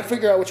try and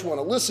figure out which one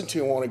to listen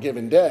to on a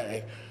given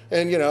day.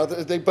 And, you know,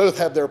 they both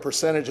have their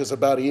percentages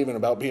about even,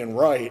 about being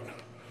right.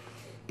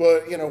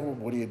 But, you know,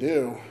 what do you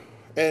do?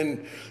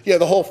 And, yeah,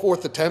 the whole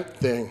 4th attempt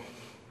thing,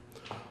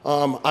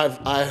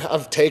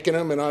 I've taken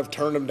them and I've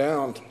turned them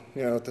down,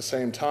 you know, at the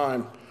same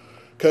time.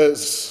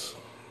 Because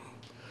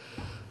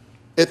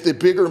at the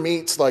bigger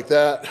meets like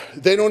that,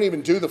 they don't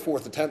even do the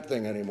 4th attempt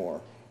thing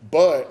anymore.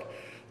 But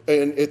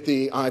at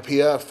the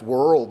IPF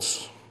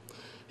Worlds,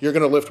 you're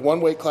going to lift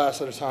 1 weight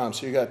class at a time.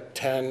 So you got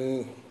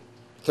 10,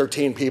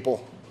 13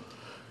 people.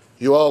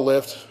 You all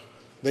lift,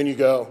 then you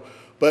go.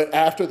 But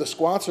after the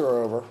squats are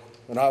over,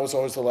 and I was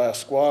always the last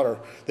squatter,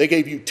 they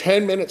gave you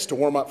 10 minutes to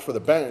warm up for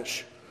the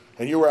bench,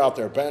 and you were out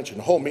there benching.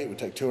 The whole meet would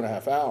take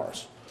 2.5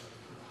 hours.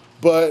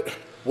 But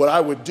what I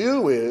would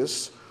do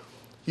is,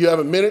 you have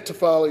a minute to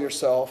follow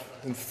yourself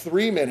and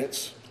 3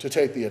 minutes to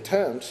take the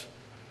attempt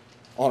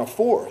on a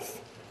 4th.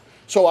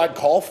 So I'd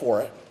call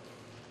for it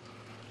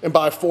and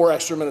buy 4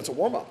 extra minutes of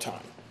warm-up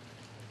time.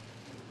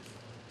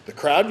 The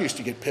crowd used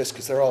to get pissed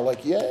because they're all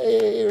like,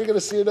 yay, we're going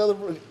to see another.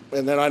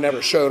 And then I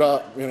never showed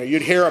up. You know,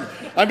 you'd hear them.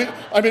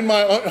 I'm in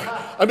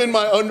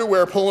my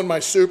underwear pulling my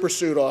super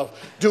suit off,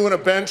 doing a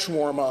bench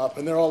warm-up,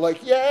 and they're all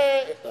like,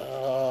 yay.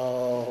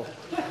 Oh.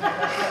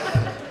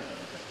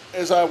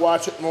 As I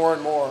watch it more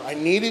and more, I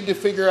needed to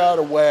figure out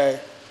a way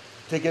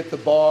to get the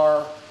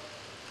bar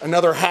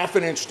another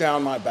 1/2 inch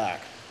down my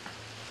back.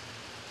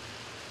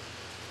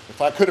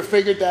 If I could have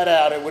figured that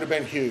out, it would have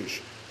been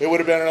huge. It would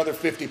have been another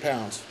 50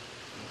 pounds.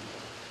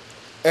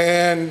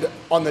 And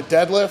on the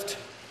deadlift,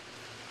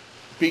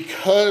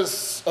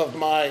 because of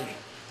my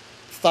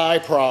thigh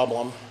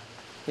problem,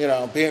 you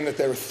know, being that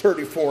they were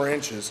 34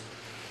 inches,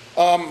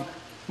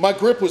 my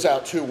grip was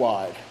out too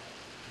wide.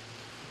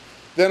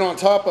 Then on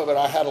top of it,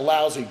 I had a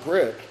lousy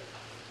grip,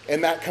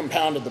 and that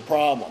compounded the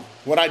problem.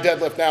 When I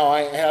deadlift now,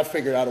 I have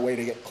figured out a way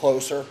to get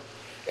closer.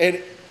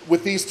 And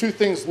with these 2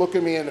 things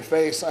looking me in the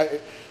face,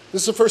 this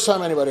is the first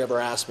time anybody ever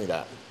asked me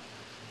that.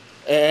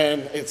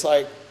 And it's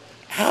like,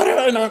 how did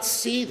I not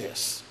see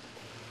this?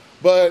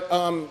 But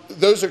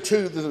those are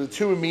the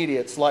 2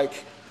 immediates,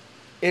 like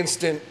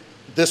instant,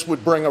 this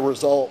would bring a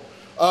result.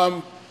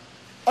 I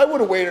would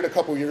have waited a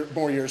couple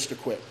more years to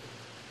quit.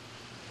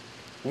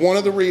 One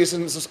of the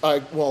reasons,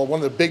 one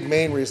of the big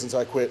main reasons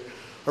I quit,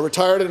 I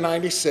retired in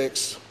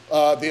 '96.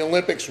 The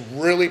Olympics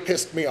really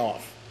pissed me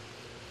off.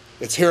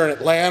 It's here in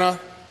Atlanta,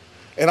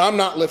 and I'm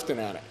not lifting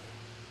at it.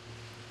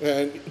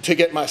 And to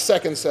get my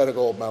 2nd set of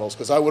gold medals,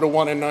 because I would have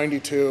won in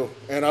 '92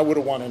 and I would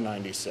have won in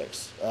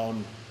 '96.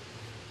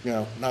 You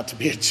know, not to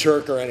be a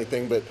jerk or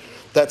anything, but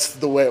that's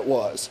the way it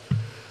was.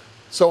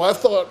 So I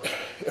thought,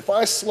 if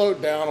I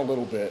slowed down a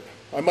little bit,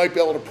 I might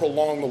be able to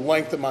prolong the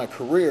length of my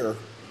career.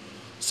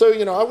 So,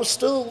 you know, I was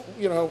still,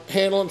 you know,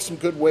 handling some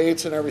good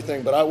weights and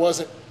everything, but I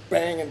wasn't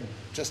banging,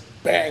 just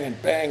banging,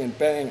 banging,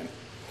 banging.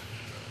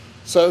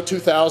 So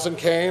 2000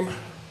 came,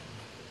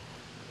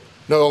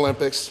 no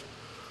Olympics.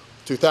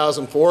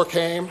 2004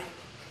 came.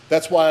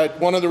 That's why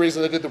one of the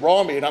reasons I did the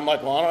Raw meet, I'm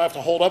like, well, I don't have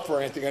to hold up for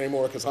anything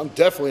anymore because I'm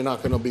definitely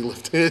not going to be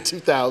lifting in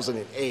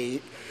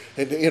 2008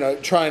 and, you know,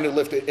 trying to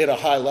lift it at a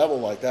high level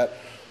like that.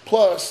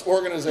 Plus,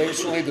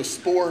 organizationally, the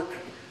sport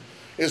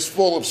is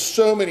full of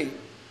so many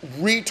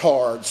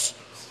retards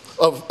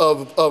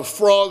of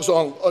frogs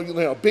on, you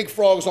know, big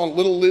frogs on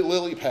little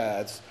lily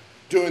pads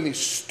doing these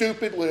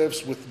stupid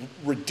lifts with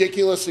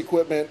ridiculous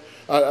equipment.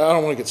 I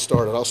don't want to get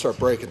started. I'll start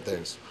breaking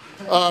things.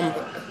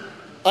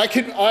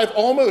 I've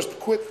almost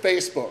quit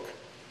Facebook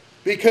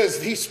because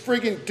these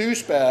friggin'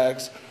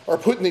 douchebags are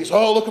putting these,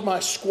 oh, look at my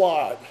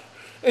squat.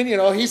 And, you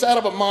know, he's out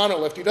of a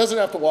monolift. He doesn't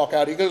have to walk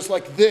out. He goes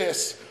like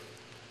this.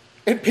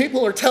 And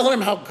people are telling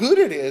him how good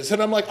it is.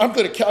 And I'm like, I'm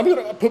going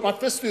to put my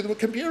fist through the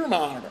computer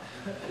monitor.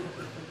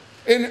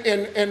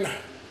 And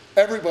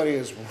everybody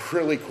is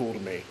really cool to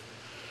me.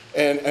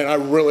 And I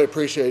really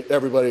appreciate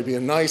everybody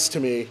being nice to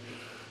me,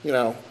 you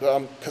know,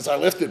 because I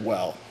lifted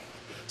well.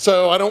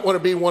 So I don't want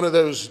to be one of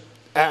those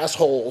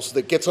assholes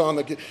that gets on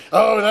the,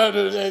 oh,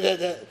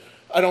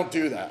 I don't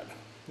do that.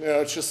 You know,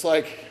 it's just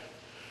like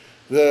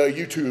the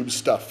YouTube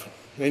stuff.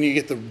 and you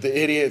get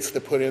the idiots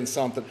that put in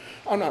something.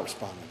 I'm not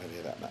responding to any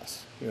of that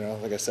mess. You know,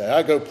 like I say,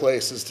 I go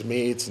places to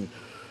meets, and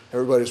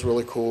everybody's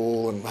really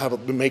cool, and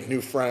make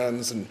new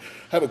friends, and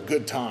have a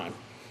good time.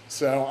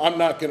 So I'm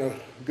not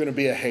gonna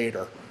be a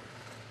hater.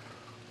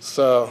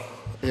 So,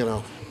 you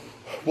know.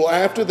 Well,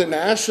 after the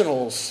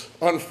Nationals,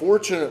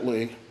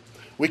 unfortunately,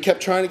 we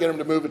kept trying to get them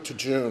to move it to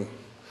June.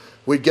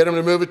 We'd get them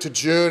to move it to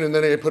June, and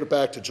then they'd put it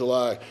back to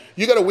July.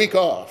 You got a week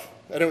off,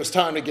 and it was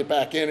time to get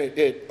back in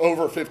at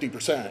over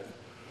 50%.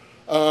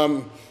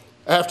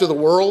 After the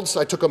Worlds,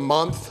 I took a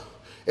month,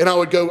 and I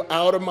would go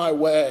out of my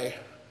way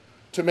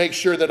to make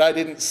sure that I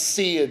didn't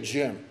see a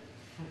gym.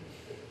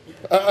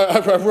 I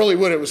really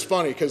would. It was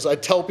funny because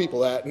I'd tell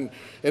people that, and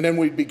then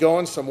we'd be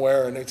going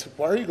somewhere, and they'd say,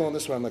 "Why are you going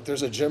this way?" I'm like,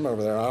 "There's a gym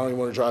over there. I don't even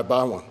want to drive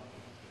by one."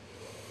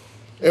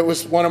 It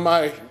was one of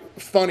my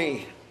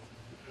funny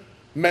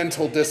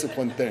mental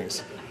discipline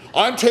things.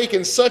 I'm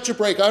taking such a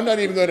break, I'm not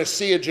even going to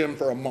see a gym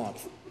for a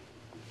month.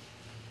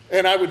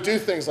 And I would do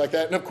things like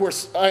that. And of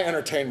course, I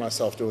entertain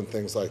myself doing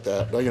things like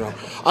that. But, you know,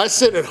 I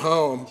sit at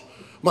home.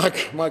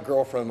 My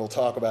girlfriend will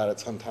talk about it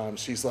sometimes.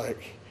 She's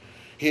like,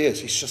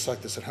 he's just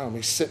like this at home.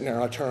 He's sitting there,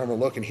 and I turn over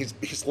and look, and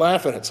he's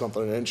laughing at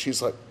something. And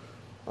she's like,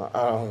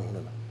 I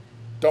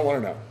don't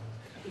want to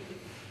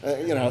know.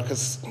 You know,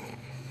 because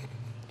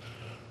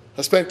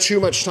I spent too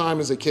much time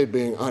as a kid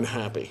being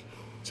unhappy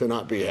to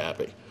not be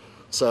happy.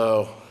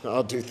 So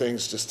I'll do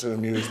things just to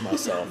amuse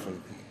myself,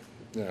 and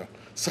you know,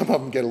 some of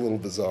them get a little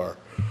bizarre.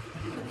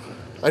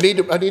 I need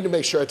to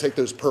make sure I take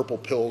those purple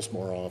pills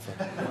more often.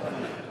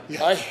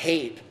 I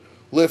hate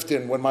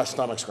lifting when my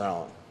stomach's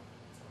growling.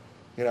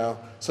 You know,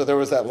 so there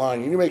was that line.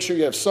 You need to make sure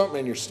you have something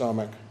in your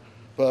stomach,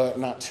 but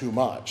not too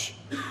much.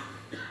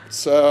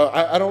 So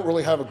I don't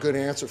really have a good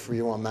answer for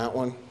you on that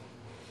one.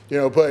 You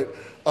know, but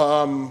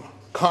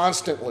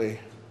constantly,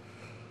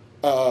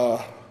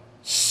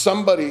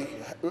 somebody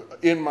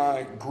in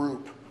my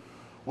group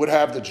would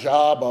have the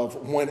job of,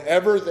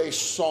 whenever they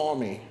saw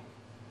me,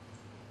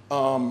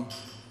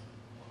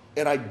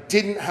 and I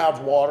didn't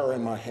have water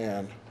in my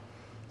hand,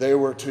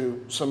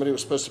 somebody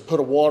was supposed to put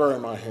a water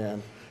in my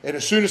hand. And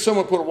as soon as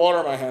someone put water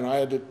in my hand, I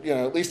had to, you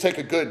know, at least take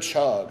a good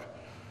chug.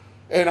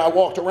 And I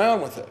walked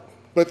around with it.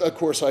 But of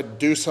course, I'd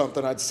do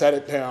something, I'd set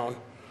it down,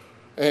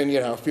 and you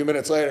know, a few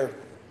minutes later,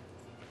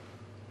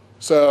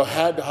 so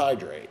had to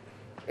hydrate.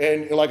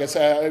 And like I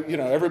said, you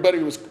know, everybody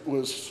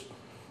was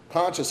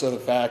conscious of the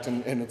fact,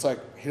 and it's like,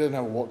 he doesn't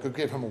have water, go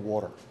give him a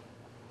water.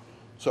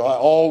 So I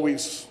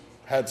always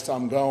had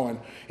some going,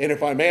 and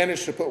if I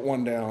managed to put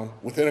one down,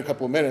 within a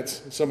couple of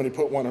minutes, somebody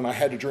put one, and I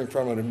had to drink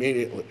from it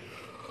immediately.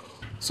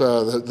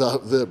 So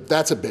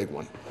that's a big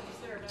one.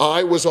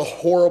 I was a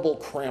horrible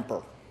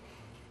cramper.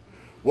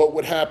 What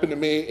would happen to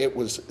me, it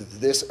was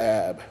this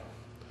ab.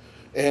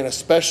 And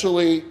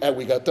especially as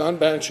we got done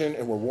benching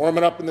and we're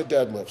warming up in the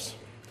deadlifts,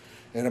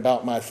 and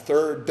about my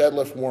third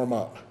deadlift warm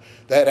up,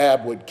 that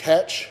ab would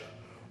catch,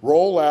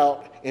 roll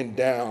out and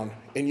down,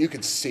 and you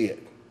could see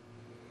it.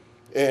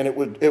 And it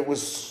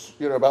was,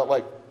 you know, about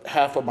like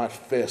half of my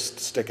fist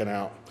sticking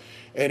out.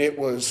 And it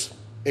was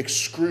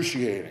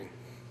excruciating.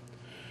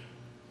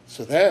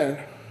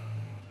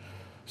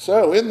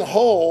 So in the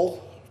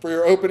hole for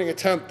your opening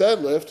attempt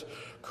deadlift,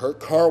 Kirk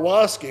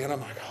Karwoski, and I'm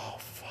like, oh,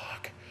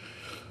 fuck.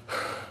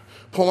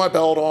 Pull my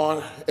belt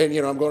on, and,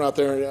 you know, I'm going out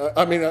there. And,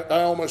 I mean,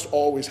 I almost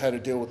always had to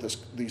deal with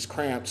these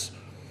cramps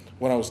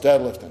when I was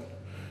deadlifting.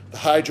 The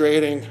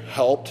hydrating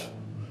helped.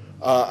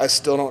 I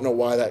still don't know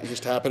why that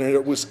used to happen, and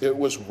it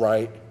was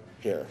right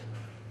here.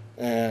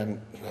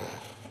 And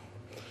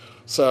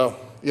so,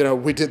 you know,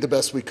 we did the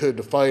best we could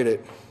to fight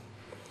it.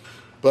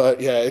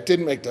 But, yeah, it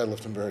didn't make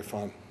deadlifting very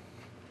fun.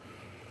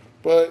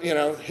 But, you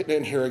know,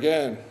 and here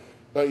again,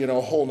 but, you know,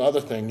 a whole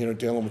nother thing, you know,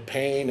 dealing with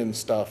pain and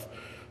stuff.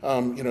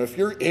 You know, if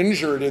you're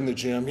injured in the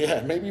gym,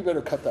 yeah, maybe you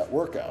better cut that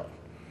workout.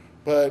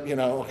 But, you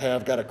know, okay,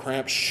 I've got a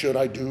cramp. Should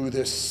I do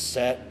this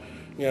set?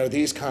 You know,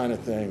 these kind of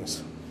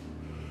things.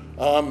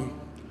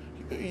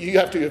 You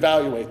have to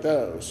evaluate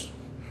those.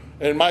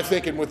 And my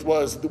thinking was,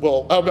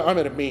 well, I'm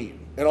at a meet,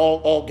 and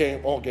all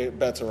game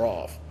bets are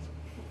off.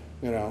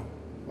 You know,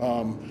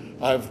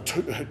 I've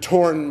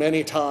torn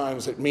many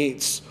times at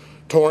meets,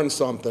 torn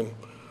something,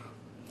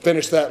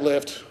 finished that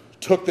lift,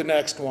 took the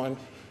next one,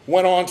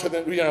 went on to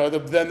the, you know,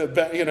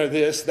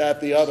 this, that,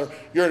 the other.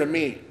 You're in a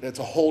meet. It's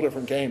a whole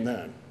different game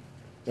then,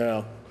 you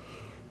know.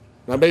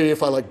 Now maybe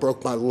if I like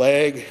broke my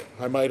leg,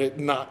 I might have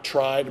not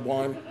tried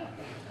one,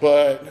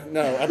 but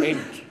no, I mean,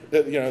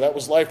 you know, that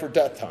was life or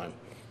death time.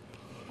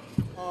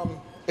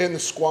 In the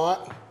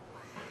squat,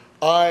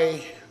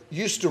 I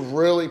used to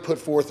really put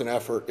forth an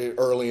effort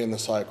early in the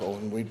cycle,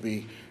 and we'd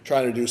be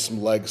trying to do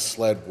some leg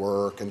sled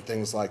work and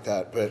things like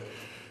that, but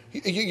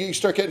you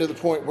start getting to the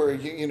point where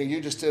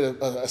you just did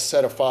a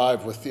set of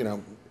 5 with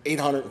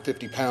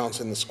 850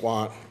 pounds in the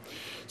squat.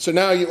 So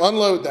now you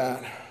unload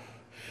that,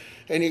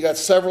 and you got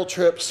several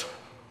trips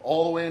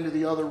all the way into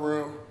the other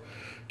room,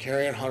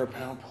 carrying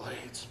 100-pound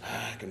plates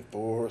back and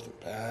forth and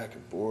back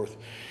and forth,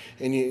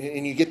 and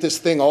you get this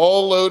thing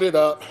all loaded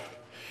up,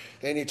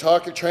 and you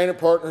talk your training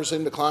partners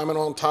into climbing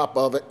on top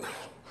of it,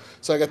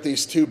 So I got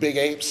these two big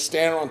apes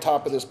standing on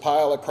top of this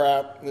pile of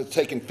crap, and it's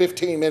taking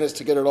 15 minutes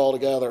to get it all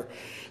together.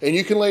 And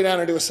you can lay down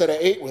and do a set of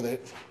 8 with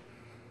it.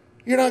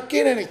 You're not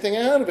getting anything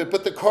out of it,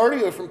 but the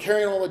cardio from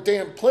carrying all the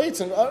damn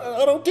plates, and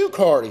I don't do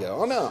cardio.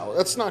 Oh no,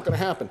 that's not gonna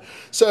happen.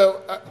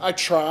 So I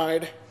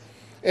tried,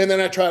 and then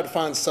I tried to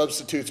find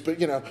substitutes,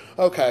 but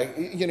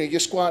okay, you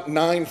squat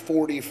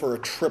 940 for a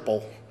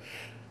triple.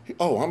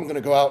 Oh, I'm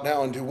gonna go out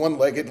now and do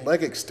one-legged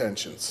leg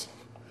extensions.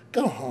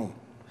 Go home,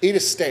 eat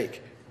a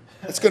steak.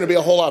 It's gonna be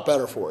a whole lot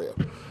better for you.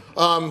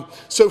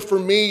 So for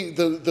me,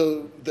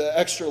 the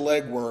extra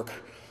leg work,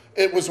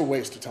 it was a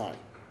waste of time.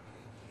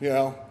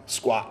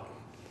 Squat.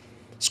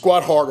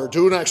 Squat harder,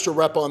 do an extra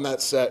rep on that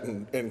set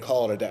and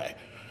call it a day.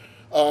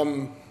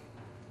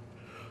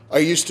 I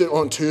used to,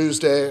 on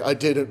Tuesday, I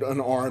did an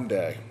arm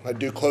day. I'd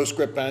do close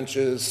grip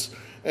benches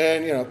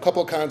and a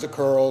couple of kinds of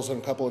curls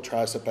and a couple of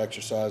tricep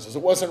exercises.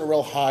 It wasn't a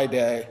real high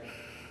day,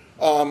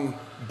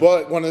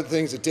 but one of the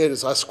things it did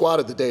is I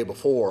squatted the day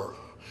before.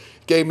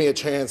 Gave me a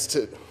chance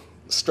to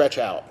stretch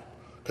out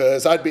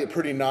because I'd be a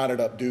pretty knotted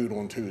up dude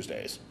on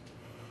Tuesdays.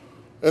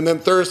 And then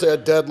Thursday I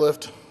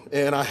deadlift,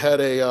 and I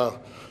had a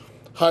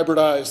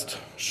hybridized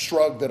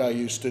shrug that I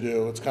used to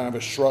do. It's kind of a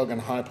shrug and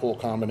high pull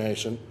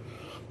combination.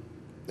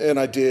 And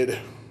I did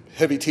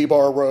heavy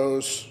T-bar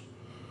rows,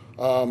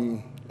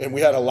 and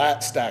we had a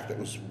lat stack that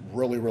was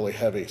really, really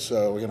heavy.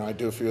 So, I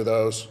do a few of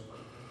those.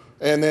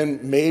 And then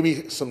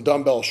maybe some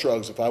dumbbell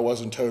shrugs if I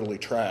wasn't totally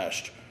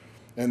trashed.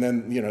 And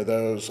then,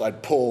 those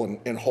I'd pull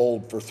and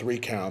hold for 3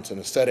 counts, and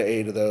a set of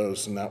 8 of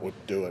those, and that would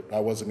do it. I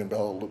wasn't going to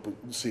be able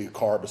to see a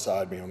car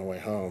beside me on the way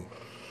home.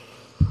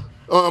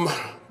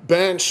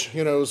 Bench,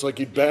 it was like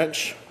you'd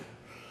bench,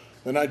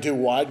 then I'd do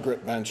wide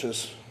grip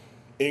benches,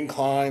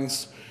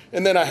 inclines,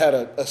 and then I had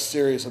a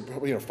series of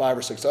 5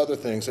 or 6 other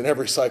things, and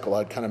every cycle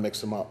I'd kind of mix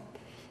them up,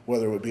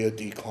 whether it would be a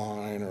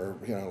decline or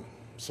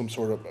some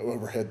sort of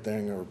overhead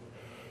thing or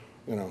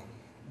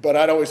but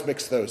I'd always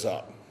mix those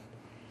up.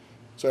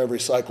 So every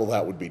cycle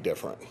that would be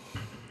different.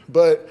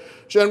 But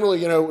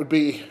generally, it would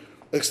be,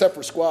 except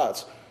for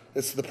squats,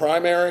 it's the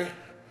primary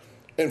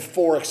and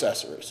 4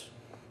 accessories.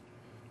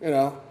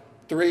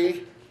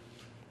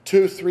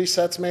 2, 3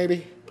 sets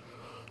maybe.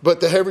 But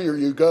the heavier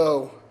you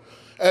go,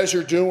 as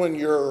you're doing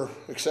your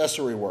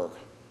accessory work,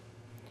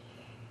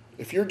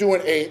 if you're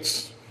doing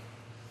 8s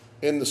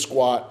in the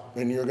squat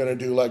and you're gonna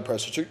do leg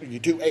presses, you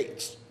do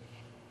 8s.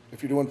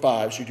 If you're doing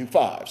 5s, you do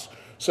 5s.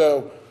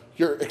 So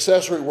your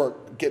accessory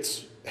work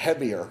gets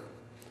heavier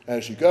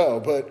as you go,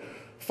 but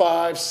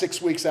 5,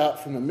 6 weeks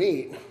out from the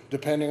meet,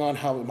 depending on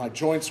how my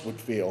joints would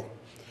feel,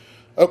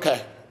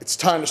 okay, it's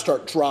time to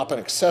start dropping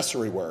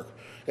accessory work.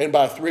 And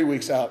by 3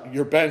 weeks out,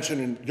 you're benching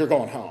and you're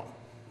going home.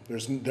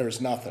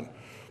 There's nothing.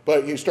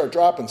 But you start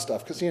dropping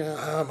stuff because,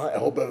 my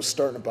elbow's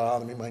starting to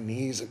bother me, my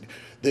knees,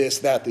 this,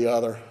 that, the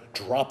other.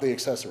 Drop the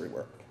accessory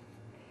work.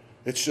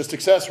 It's just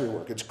accessory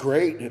work. It's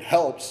great, it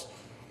helps,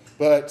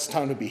 but it's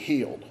time to be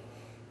healed.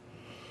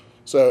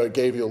 So it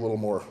gave you a little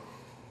more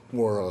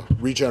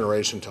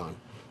regeneration time.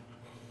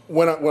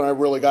 When I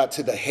really got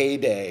to the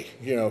heyday,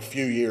 a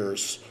few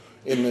years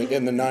in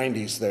the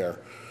 90s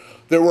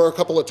there were a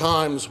couple of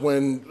times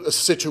when a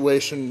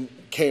situation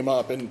came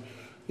up and,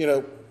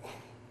 I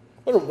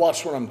better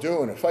watch what I'm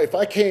doing. If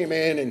I came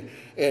in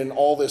and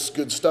all this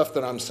good stuff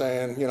that I'm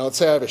saying, let's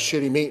say I have a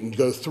shitty meet and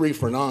go 3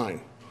 for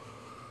 9,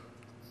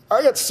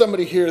 I got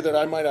somebody here that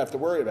I might have to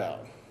worry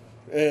about.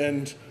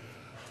 And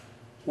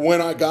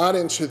when I got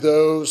into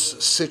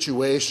those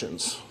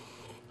situations,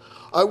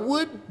 I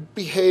would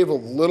behave a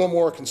little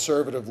more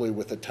conservatively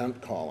with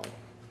attempt calling,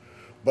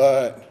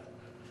 but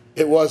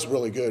it was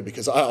really good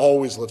because I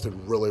always lifted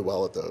really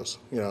well at those,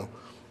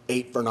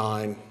 8 for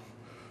 9.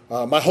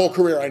 My whole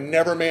career, I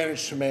never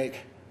managed to make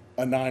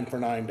a 9 for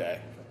 9 day.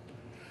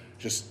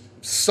 Just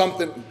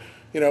something,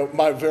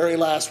 my very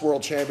last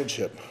world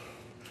championship,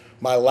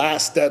 my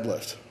last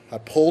deadlift, I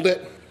pulled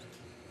it.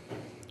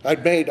 I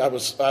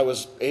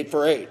was 8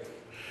 for 8.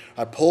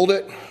 I pulled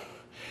it,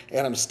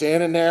 and I'm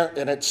standing there,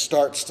 and it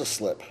starts to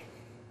slip.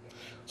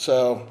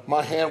 So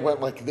my hand went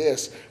like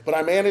this, but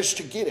I managed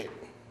to get it.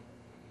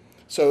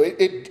 So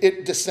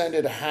it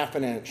descended a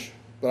 1/2 inch,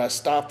 but I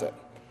stopped it.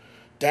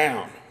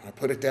 Down. I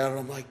put it down, and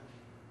I'm like,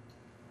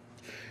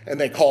 and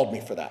they called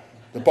me for that.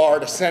 The bar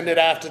descended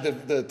after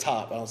the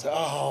top. I was like,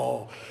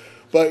 oh.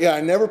 But yeah,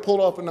 I never pulled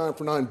off a 9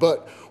 for 9.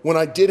 But when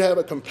I did have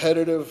a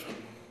competitive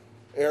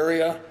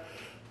area,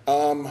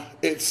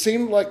 it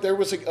seemed like there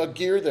was a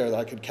gear there that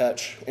I could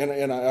catch,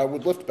 and I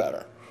would lift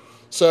better.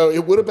 So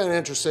it would have been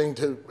interesting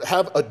to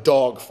have a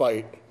dog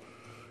fight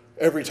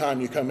every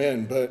time you come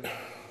in, but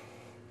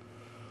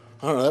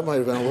I don't know, that might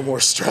have been a little more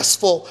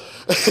stressful.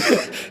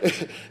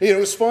 It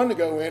was fun to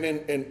go in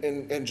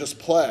and just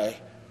play.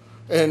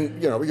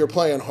 And, you're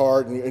playing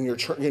hard and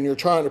you're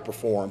trying to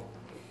perform.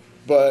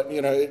 But,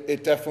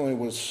 it definitely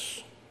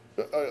was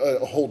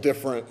a whole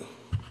different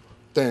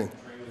thing.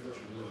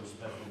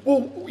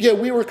 Well, yeah,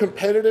 we were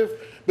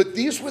competitive, but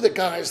these were the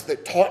guys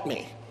that taught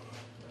me.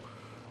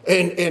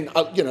 And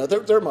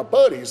they're my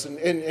buddies, and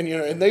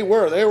they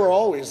were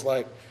always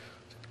like,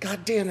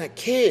 God damn, that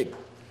kid.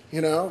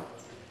 You know,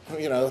 I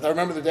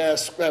remember the day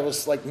I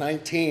was like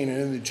 19, and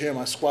in the gym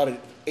I squatted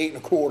 8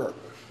 1/4.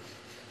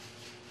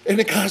 And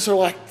the guys are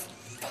like,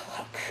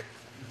 fuck.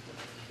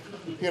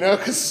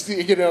 Because,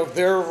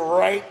 they're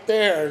right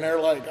there, and they're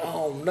like,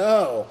 oh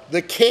no,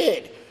 the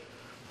kid.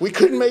 We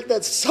couldn't make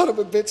that son of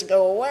a bitch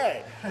go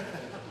away.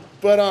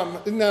 But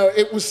no,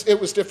 it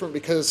was different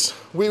because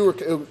we were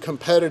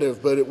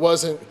competitive, but it would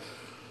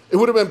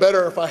have been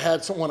better if I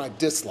had someone I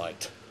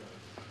disliked.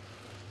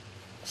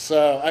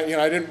 So,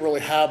 I didn't really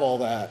have all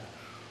that.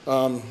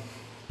 The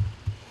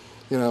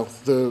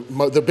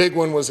big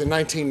one was in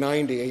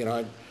 1990,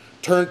 I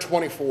turned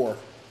 24,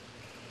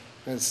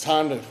 and it's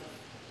time to,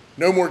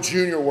 no more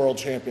junior world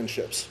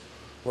championships.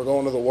 We're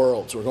going to the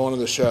Worlds, we're going to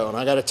the show, and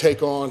I got to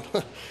take on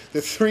the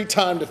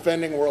 3-time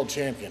defending world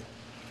champion.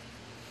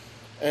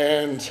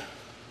 And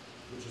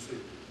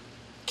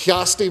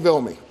Kyasti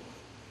Vilmi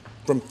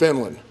from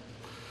Finland.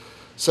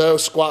 So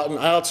squatting,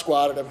 I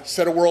out-squatted him,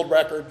 set a world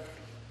record,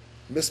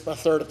 missed my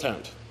 3rd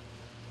attempt,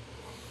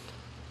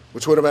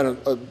 which would have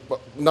been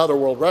another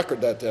world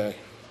record that day.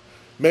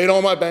 Made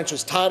all my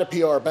benches, tied a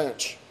PR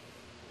bench.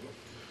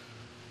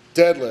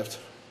 Deadlift.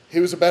 He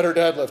was a better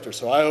deadlifter,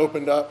 so I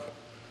opened up,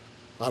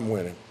 I'm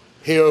winning.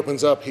 He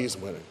opens up, he's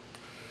winning.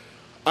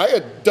 I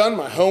had done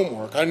my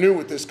homework. I knew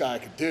what this guy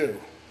could do.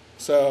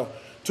 So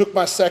took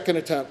my 2nd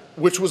attempt,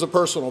 which was a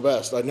personal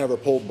best. I'd never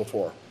pulled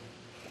before.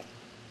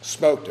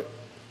 Smoked it.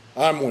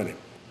 I'm winning.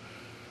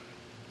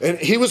 And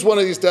he was one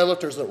of these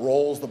deadlifters that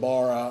rolls the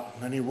bar out,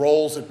 and he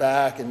rolls it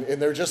back, and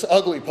they're just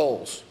ugly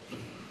pulls.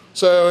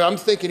 So I'm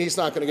thinking he's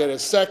not going to get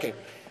his 2nd.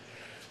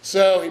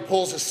 So he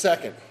pulls his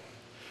 2nd.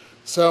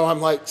 So I'm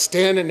like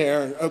standing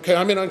there, and okay,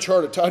 I'm in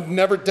uncharted. I've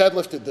never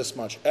deadlifted this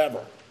much,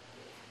 ever.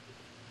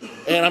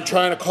 And I'm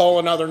trying to call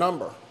another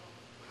number.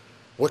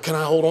 What can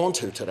I hold on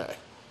to today?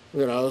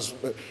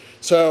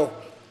 So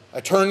I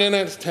turned in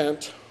an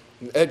attempt,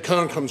 and Ed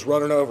Cohn comes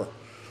running over.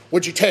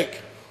 What'd you take?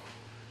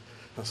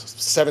 I said,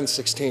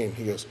 716.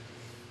 He goes,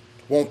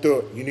 won't do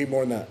it. You need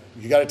more than that.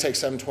 You got to take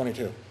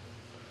 722.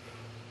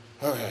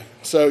 Okay,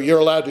 so you're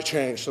allowed to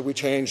change. So we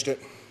changed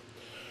it.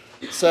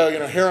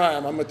 So, here I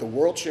am. I'm at the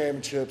World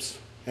Championships,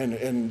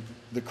 and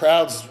the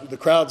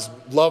crowd's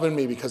loving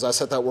me because I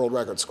set that world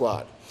record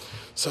squat.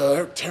 So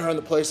they're tearing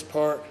the place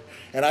apart,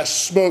 and I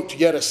smoked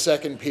yet a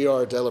 2nd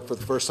PR deadlift for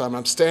the first time.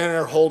 I'm standing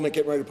there holding it,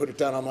 getting ready to put it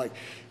down. I'm like,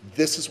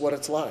 this is what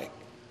it's like.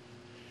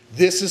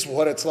 This is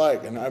what it's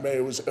like. And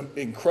it was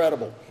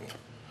incredible.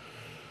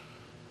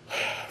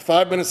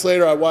 5 minutes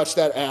later, I watched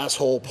that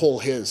asshole pull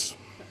his.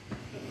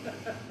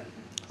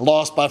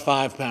 Lost by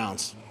 5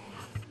 pounds.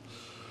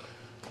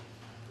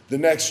 The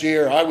next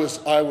year, I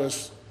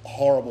was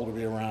horrible to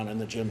be around in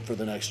the gym for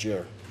the next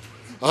year.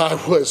 I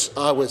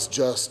was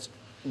just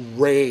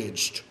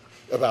raged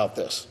about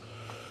this.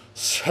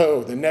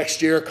 So the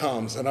next year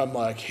comes, and I'm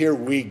like, here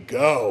we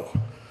go.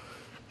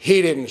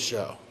 He didn't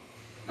show.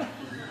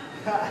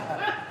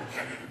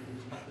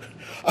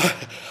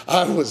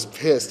 I was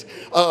pissed.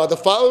 The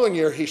following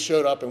year, he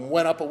showed up and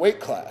went up a weight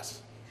class.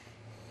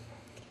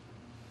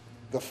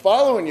 The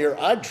following year,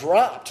 I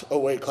dropped a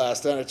weight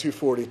class down at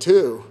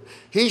 242.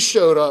 He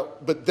showed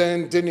up, but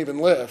then didn't even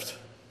lift,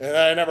 and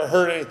I never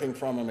heard anything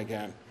from him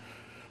again.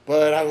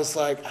 But I was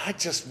like, I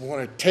just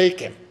want to take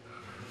him.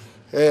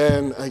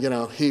 And,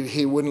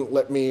 he wouldn't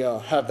let me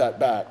have that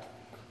back.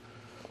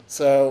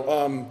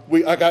 So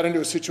I got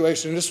into a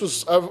situation.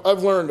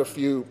 I've learned a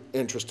few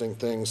interesting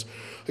things.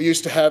 I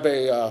used to have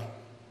a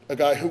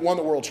guy who won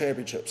the world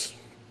championships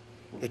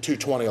at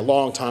 220 a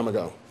long time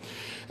ago.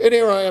 And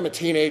here I am, a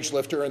teenage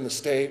lifter in the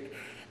state,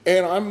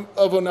 and I'm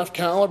of enough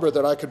caliber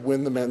that I could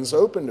win the men's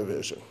open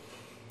division.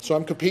 So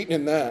I'm competing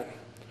in that.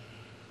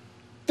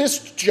 This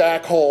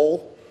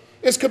jackhole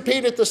is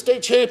competing at the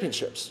state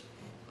championships,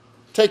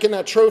 taking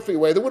that trophy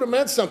away. That would have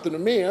meant something to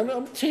me. I'm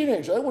a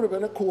teenager. That would have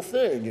been a cool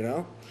thing,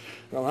 No,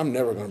 I'm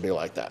never going to be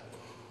like that.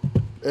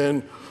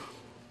 And,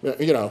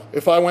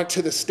 if I went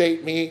to the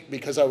state meet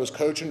because I was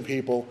coaching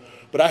people,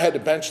 but I had to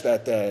bench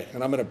that day,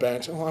 and I'm going to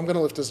bench, I'm going to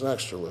lift as an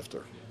extra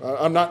lifter.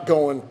 I'm not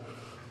going,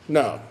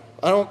 no.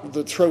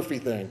 The trophy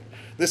thing.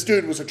 This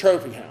dude was a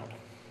trophy hound.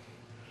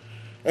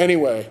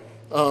 Anyway,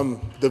 the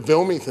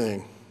Vilmi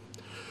thing.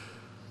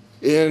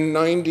 In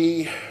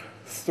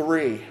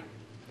 93,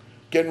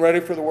 getting ready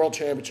for the World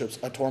Championships,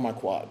 I tore my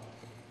quad.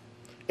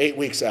 8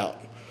 weeks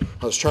out.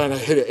 I was trying to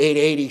hit an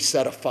 880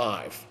 set of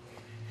 5.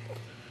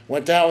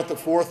 Went down with the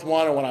 4th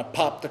one, and when I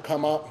popped to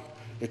come up,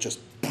 it just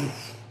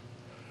poof.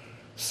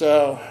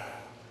 So,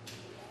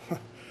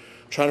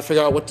 trying to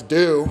figure out what to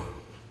do.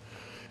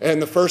 And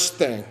the first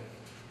thing,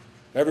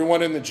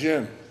 everyone in the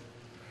gym,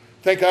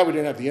 thank God we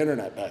didn't have the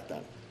internet back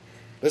then.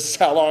 This is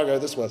how long ago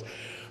this was.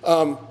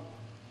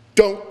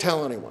 Don't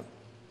tell anyone.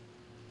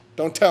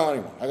 Don't tell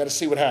anyone. I got to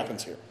see what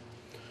happens here.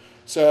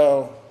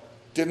 So,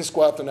 didn't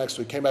squat the next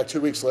week. Came back 2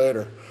 weeks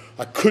later.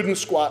 I couldn't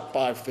squat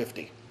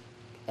 550.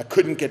 I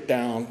couldn't get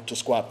down to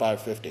squat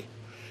 550.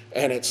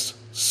 And it's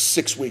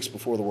 6 weeks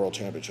before the World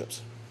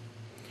Championships.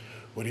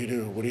 What do you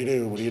do? What do you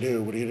do? What do you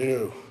do? What do you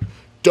do?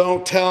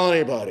 Don't tell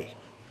anybody.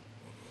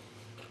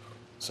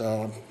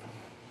 So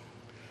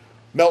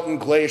melting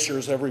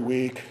glaciers every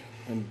week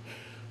and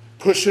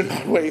pushing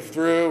my way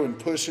through and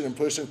pushing and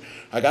pushing.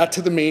 I got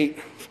to the meet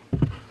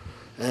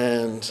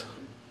and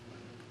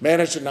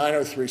managed a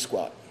 903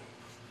 squat.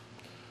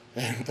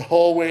 And the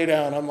whole way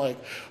down, I'm like,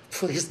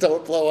 please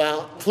don't blow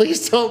out.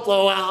 Please don't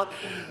blow out.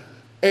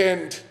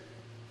 And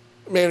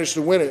managed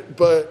to win it,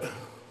 but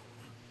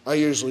I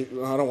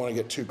don't want to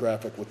get too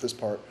graphic with this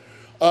part.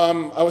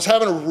 I was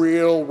having a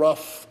real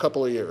rough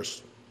couple of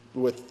years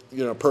with,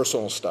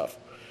 personal stuff.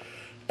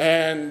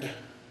 And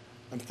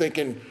I'm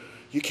thinking,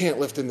 you can't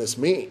lift in this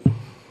meet.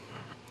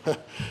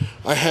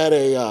 I had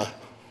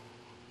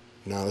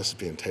no, this is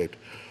being taped.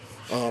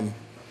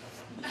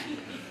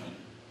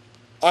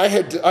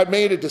 I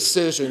made a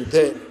decision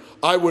that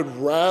I would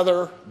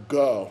rather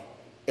go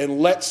and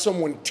let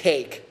someone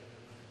take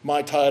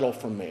my title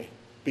from me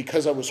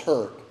because I was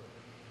hurt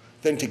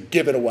than to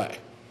give it away.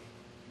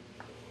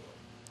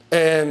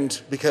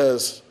 And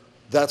because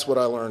that's what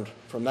I learned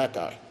from that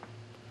guy.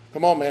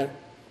 Come on, man.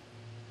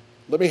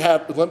 I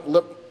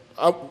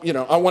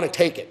want to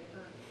take it.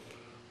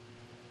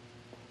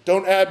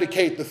 Don't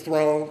abdicate the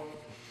throne.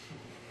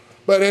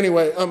 But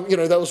anyway,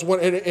 that was one,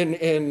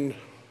 that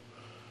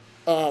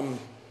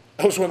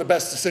was one of the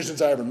best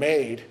decisions I ever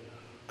made,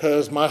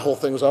 because my whole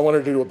thing was I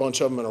wanted to do a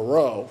bunch of them in a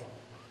row,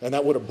 and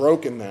that would have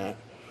broken that.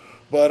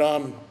 But,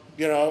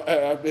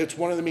 it's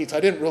one of the meets. I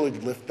didn't really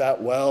lift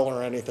that well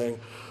or anything,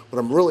 but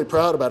I'm really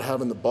proud about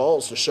having the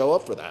balls to show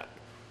up for that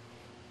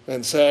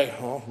and say,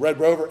 well, Red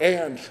Rover.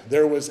 And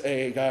there was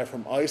a guy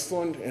from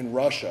Iceland and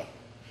Russia,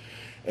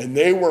 and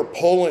they were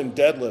pulling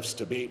deadlifts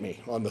to beat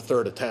me on the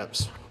third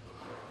attempts.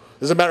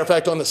 As a matter of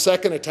fact, on the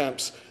second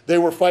attempts, they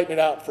were fighting it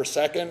out for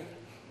second.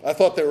 I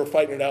thought they were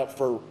fighting it out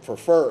for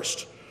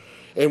first.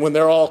 And when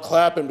they're all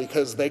clapping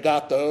because they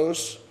got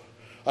those,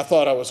 I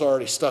thought I was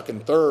already stuck in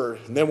third.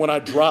 And then when I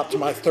dropped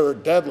my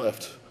third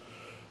deadlift,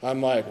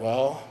 I'm like,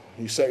 well,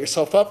 you set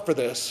yourself up for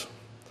this.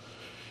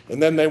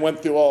 And then they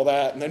went through all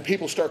that, and then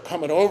people start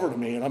coming over to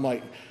me, and I'm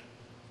like,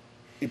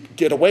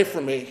 get away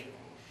from me.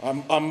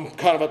 I'm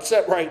kind of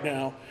upset right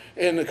now.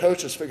 And the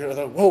coaches figured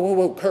out,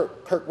 whoa,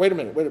 Kirk, wait a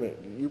minute.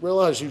 You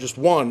realize you just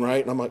won,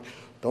 right? And I'm like,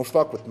 don't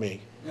fuck with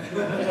me.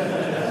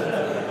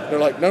 They're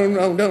like,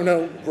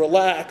 no,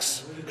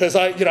 relax. Because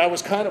I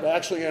was kind of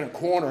actually in a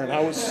corner, and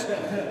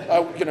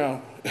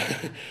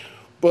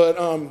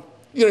but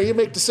you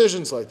make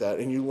decisions like that,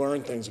 and you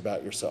learn things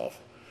about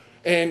yourself.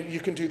 And you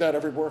can do that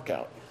every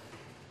workout.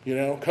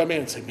 Come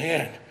in and say,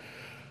 man,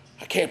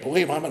 I can't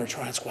believe I'm going to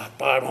try and squat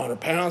 500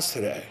 pounds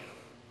today.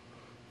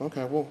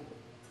 Okay, well,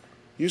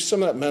 use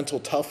some of that mental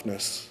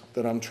toughness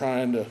that I'm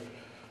trying to,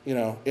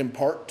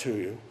 impart to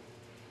you.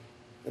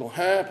 It'll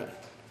happen.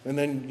 And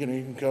then, you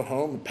can go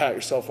home and pat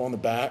yourself on the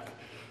back,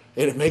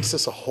 and it makes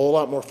this a whole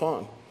lot more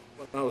fun.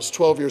 When I was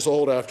 12 years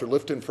old, after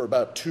lifting for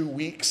about 2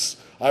 weeks,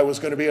 I was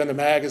going to be on the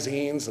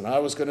magazines, and I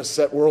was going to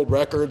set world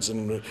records,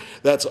 and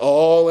that's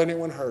all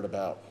anyone heard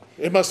about.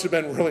 It must have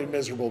been really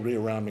miserable to be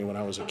around me when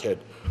I was a kid,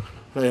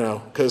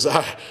 because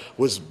I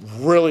was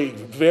really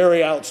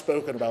very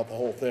outspoken about the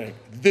whole thing.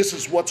 This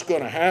is what's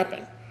going to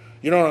happen.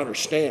 You don't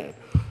understand.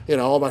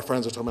 All my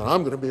friends are talking about,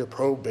 I'm going to be a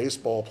pro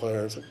baseball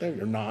player. It's like, no,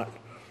 you're not.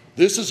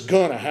 This is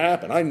going to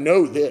happen. I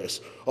know this.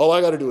 All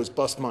I got to do is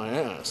bust my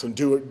ass and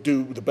do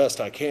the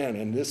best I can,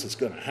 and this is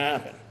going to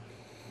happen.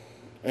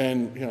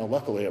 And,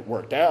 luckily it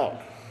worked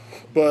out.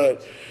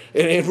 But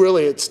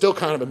it's still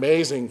kind of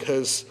amazing,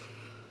 because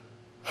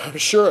I'm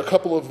sure a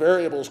couple of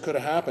variables could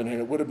have happened, and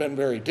it would have been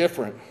very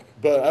different.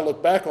 But I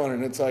look back on it,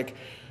 and it's like,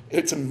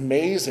 it's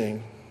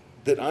amazing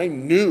that I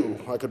knew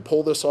I could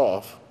pull this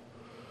off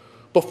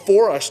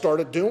before I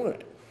started doing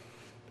it.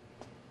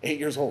 8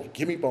 years old,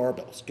 give me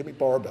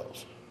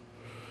barbells.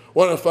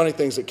 One of the funny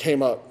things that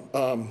came up,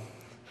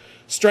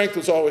 strength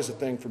was always a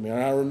thing for me.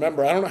 And I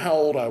remember, I don't know how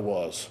old I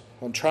was.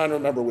 I'm trying to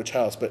remember which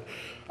house, but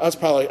I was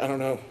probably,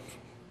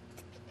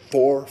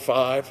 4,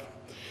 5.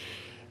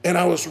 And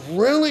I was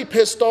really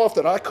pissed off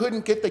that I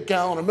couldn't get the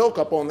gallon of milk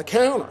up on the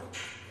counter.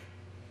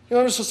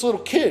 I was this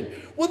little kid.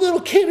 What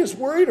little kid is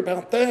worried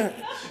about that?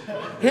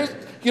 Here's,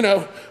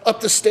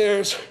 up the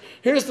stairs,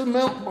 here's the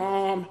milk,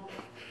 Mom.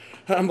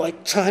 And I'm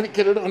like trying to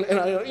get it on, and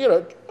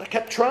I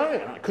kept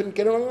trying. I couldn't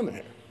get it on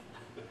there.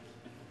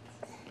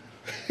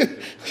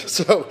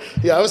 So,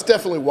 yeah, I was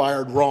definitely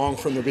wired wrong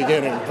from the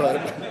beginning,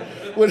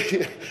 but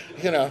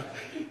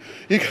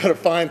you got to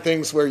find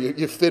things where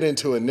you fit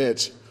into a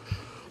niche.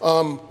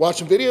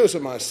 Watching videos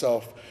of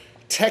myself,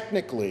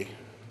 technically,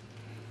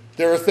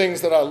 there are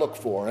things that I look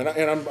for, and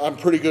I'm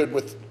pretty good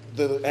with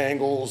the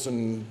angles,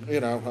 and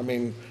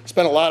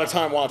spent a lot of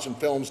time watching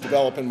films,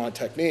 developing my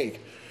technique.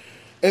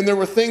 And there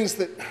were things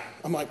that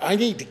I'm like, I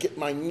need to get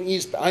my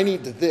knees, I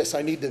need to this,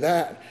 I need to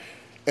that,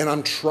 and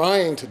I'm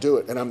trying to do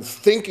it, and I'm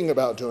thinking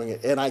about doing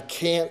it, and I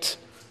can't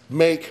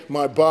make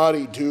my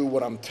body do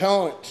what I'm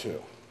telling it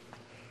to.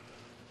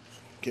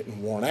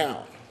 Getting worn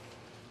out.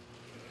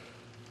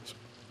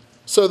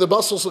 So the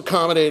muscles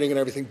accommodating and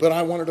everything, but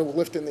I wanted to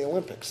lift in the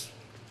Olympics.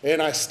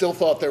 And I still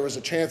thought there was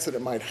a chance that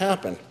it might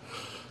happen.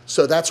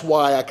 So that's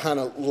why I kind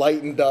of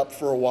lightened up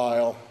for a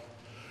while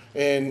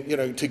and, you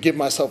know, to give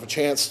myself a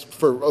chance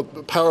for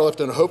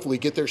powerlifting to hopefully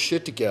get their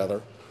shit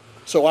together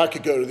so I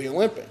could go to the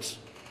Olympics.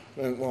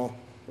 And, well,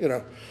 you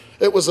know,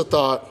 it was a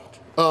thought.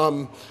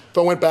 If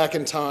I went back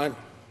in time,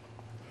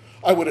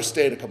 I would have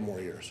stayed a couple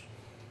more years.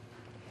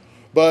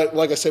 But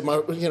like I said,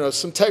 you know,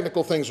 some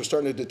technical things are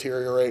starting to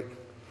deteriorate.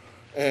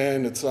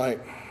 And it's like,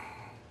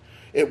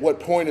 at what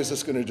point is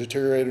this going to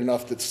deteriorate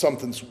enough that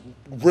something's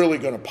really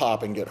going to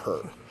pop and get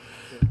hurt?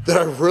 That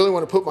I really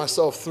want to put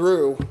myself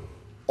through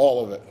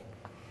all of it.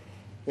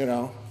 You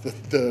know,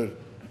 the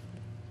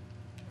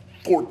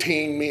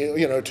 14 meal,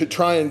 you know, to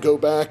try and go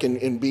back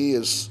and be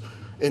as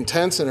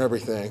intense and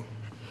everything.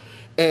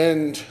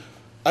 And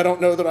I don't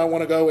know that I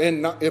want to go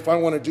in. If I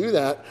want to do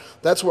that,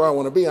 that's where I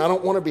want to be. I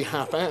don't want to be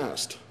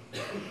half-assed.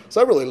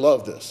 So I really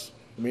love this.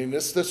 I mean,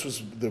 this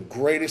was the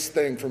greatest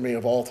thing for me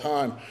of all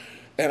time.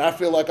 And I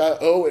feel like I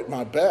owe it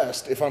my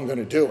best if I'm going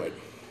to do it.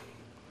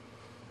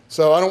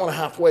 So I don't want to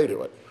halfway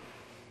do it.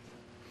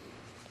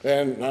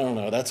 And I don't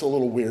know, that's a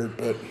little weird,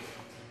 but,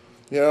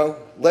 you know,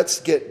 let's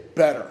get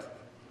better.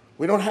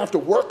 We don't have to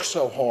work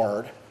so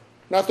hard.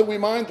 Not that we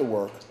mind the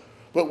work,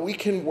 but we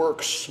can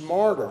work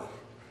smarter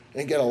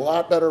and get a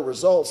lot better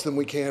results than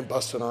we can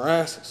busting our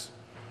asses.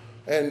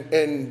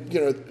 And you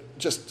know,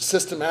 just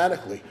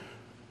systematically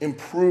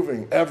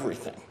improving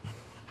everything.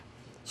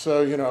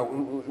 So, you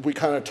know, we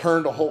kind of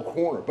turned a whole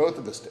corner. Both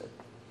of us did.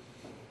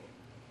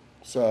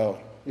 So,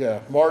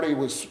 yeah, Marty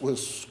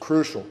was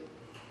crucial.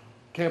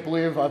 Can't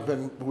believe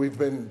we've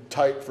been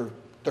tight for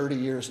 30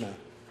 years now.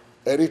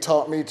 Eddie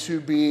taught me to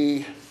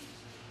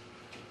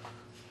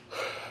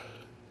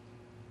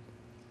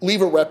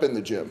leave a rep in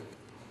the gym.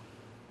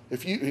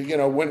 If you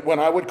know, when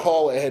I would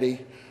call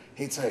Eddie,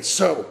 he'd say,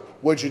 so,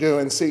 what'd you do?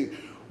 And see,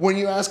 when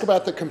you ask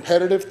about the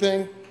competitive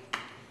thing,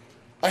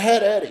 I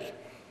had Eddie.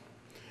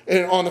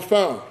 And on the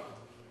phone,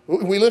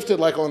 we lifted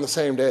like on the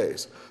same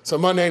days. So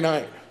Monday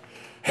night,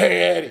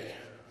 hey Eddie,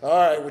 all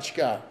right, what you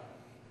got?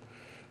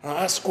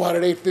 I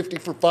squatted 850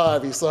 for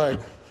 5. He's like,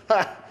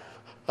 ha,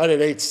 I did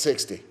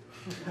 860.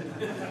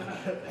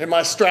 And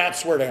my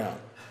straps were down.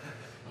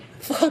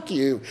 Fuck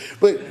you.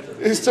 But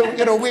so,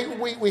 you know,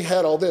 we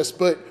had all this,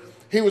 but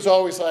he was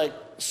always like,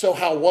 so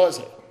how was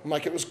it? I'm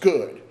like, it was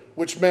good,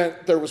 which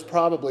meant there was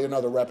probably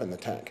another rep in the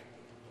tank.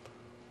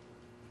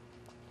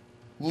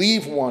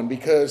 Leave one,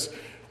 because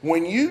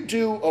when you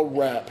do a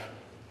rep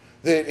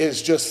that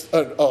is just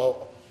an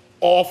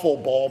awful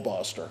ball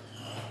buster,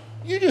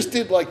 you just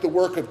did like the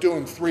work of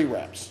doing 3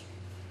 reps.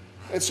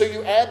 And so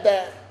you add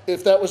that,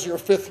 if that was your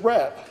 5th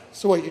rep,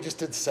 so what, you just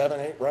did 7,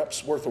 8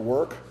 reps worth of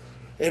work,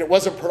 and it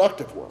wasn't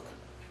productive work.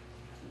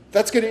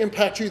 That's going to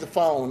impact you the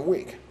following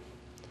week.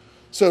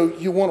 So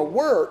you want to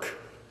work,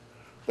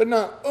 but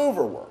not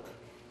overwork.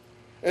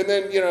 And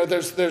then, you know,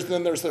 there's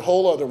the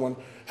whole other one.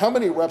 How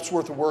many reps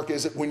worth of work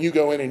is it when you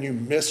go in and you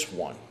miss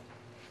one?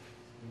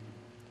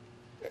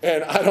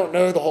 And I don't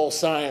know the whole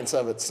science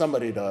of it,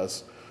 somebody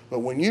does. But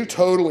when you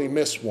totally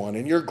miss one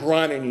and you're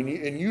grinding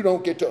and you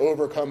don't get to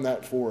overcome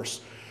that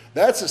force,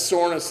 that's a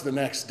soreness the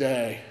next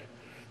day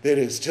that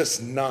is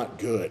just not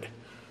good.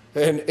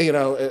 And, you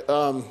know,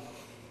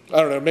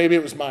 I don't know, maybe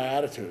it was my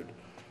attitude.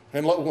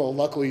 And well,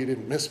 luckily you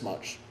didn't miss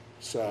much.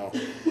 So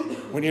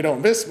when you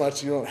don't miss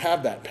much, you don't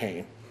have that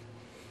pain.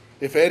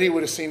 If Eddie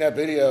would have seen that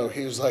video,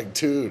 he was like,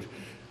 dude,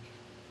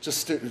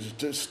 just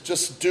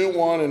do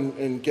one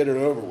and get it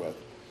over with.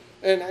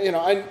 And, you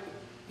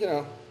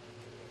know,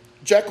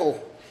 Jekyll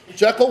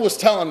was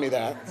telling me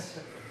that.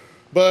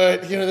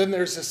 But, you know, then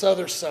there's this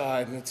other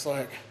side, and it's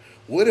like,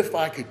 what if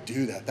I could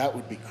do that? That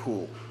would be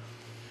cool.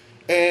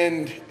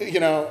 And, you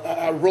know,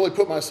 I really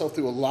put myself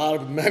through a lot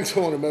of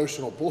mental and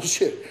emotional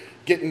bullshit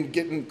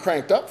getting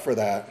cranked up for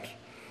that.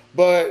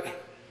 But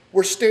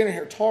we're standing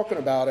here talking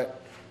about it.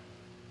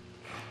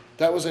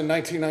 That was in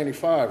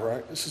 1995,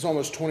 right? This is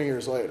almost 20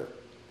 years later.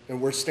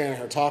 And we're standing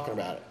here talking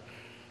about it.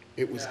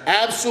 It was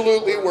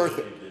absolutely worth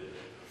it.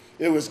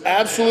 It was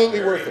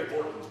absolutely worth it.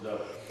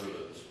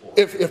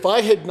 If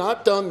I had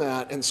not done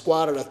that and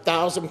squatted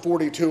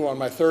 1,042 on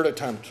my 3rd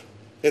attempt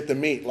at the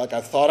meet like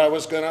I thought I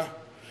was gonna,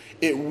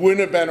 it wouldn't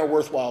have been a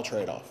worthwhile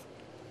trade-off.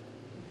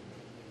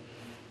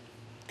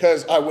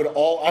 Because I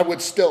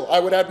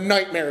would have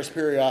nightmares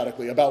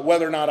periodically about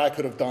whether or not I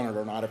could have done it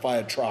or not if I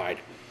had tried.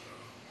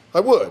 I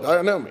would,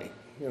 I know me,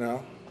 you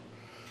know.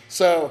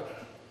 So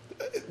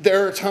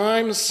there are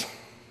times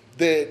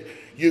that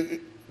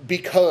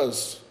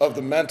because of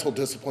the mental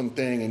discipline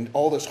thing and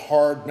all this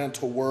hard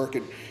mental work,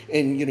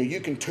 and you know, you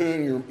can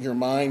tune your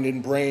mind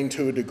and brain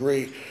to a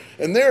degree.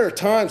 And there are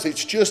times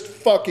it's just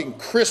fucking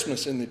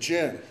Christmas in the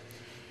gym.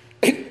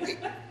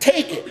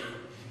 Take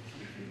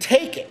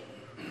it,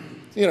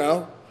 you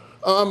know.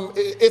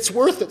 It's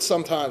worth it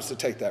sometimes to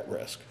take that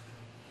risk.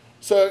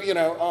 So, you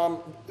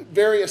know,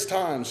 various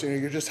times, you know,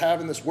 you're just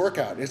having this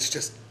workout. It's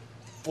just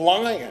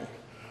flying.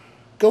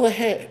 Go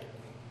ahead.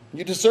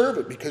 You deserve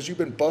it because you've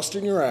been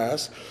busting your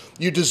ass.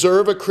 You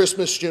deserve a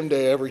Christmas gym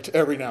day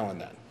every now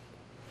and then.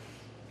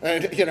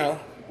 And, you know,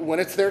 when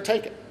it's there,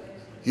 take it.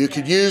 You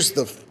could use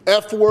the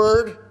F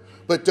word,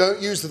 but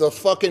don't use the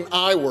fucking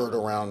I word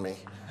around me.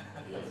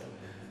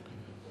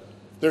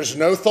 There's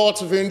no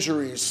thoughts of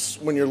injuries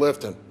when you're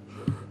lifting.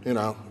 You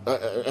know,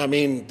 I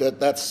mean,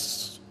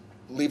 that's,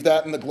 leave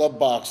that in the glove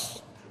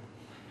box.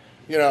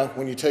 You know,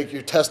 when you take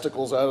your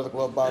testicles out of the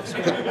glove box,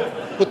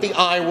 put the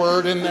I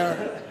word in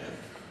there.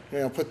 You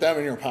know, put them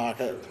in your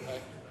pocket.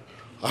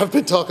 I've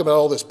been talking about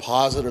all this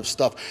positive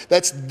stuff.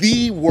 That's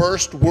the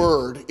worst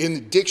word in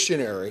the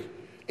dictionary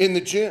in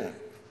the gym.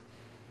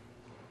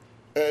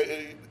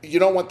 You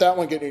don't want that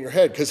one getting in your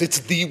head because it's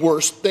the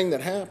worst thing that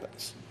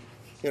happens.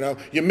 You know,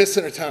 you miss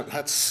an attempt,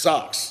 that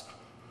sucks.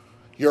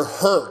 You're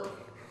hurt.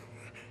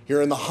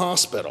 You're in the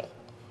hospital.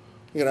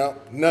 You know,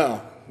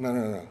 no.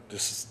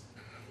 Just,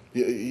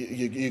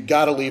 you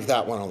got to leave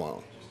that one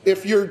alone.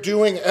 If you're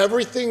doing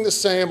everything the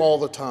same all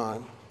the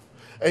time,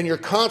 and you're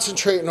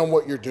concentrating on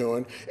what you're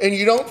doing, and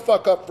you don't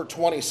fuck up for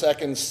 20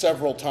 seconds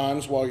several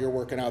times while you're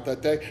working out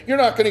that day, you're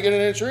not going to get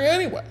an injury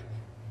anyway.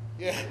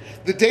 Yeah,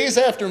 the days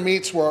after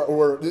meets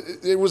were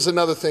it was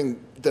another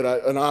thing that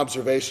an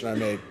observation I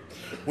made.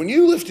 When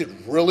you lifted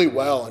really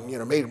well and, you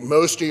know, made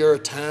most of your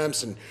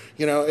attempts and,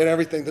 you know, and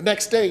everything, the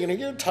next day, you know,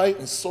 you're tight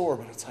and sore,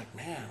 but it's like,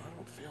 man, I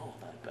don't feel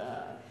that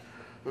bad.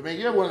 But man,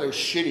 you have one of those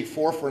shitty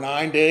 4 for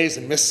 9 days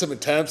and miss some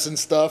attempts and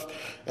stuff,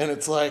 and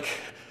it's like,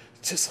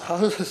 just,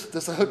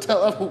 does the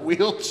hotel have a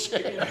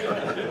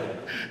wheelchair?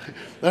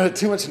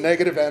 Too much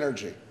negative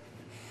energy.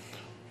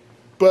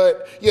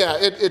 But yeah,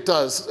 it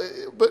does.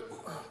 But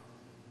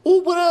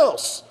well, what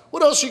else?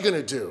 What else are you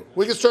gonna do?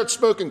 We can start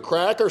smoking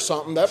crack or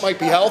something. That might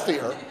be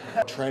healthier.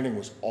 Training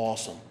was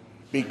awesome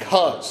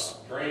because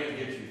Training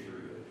gets you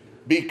through this.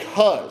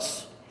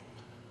 Because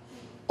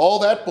all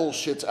that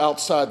bullshit's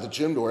outside the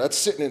gym door. That's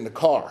sitting in the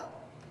car.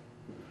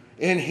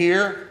 In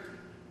here,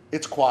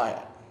 it's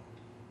quiet.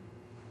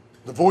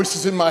 The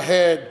voices in my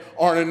head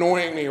aren't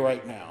annoying me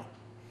right now.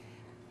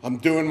 I'm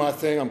doing my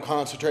thing, I'm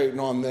concentrating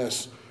on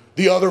this.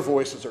 The other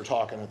voices are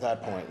talking at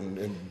that point,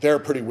 and they're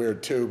pretty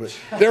weird too, but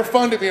they're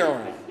fun to be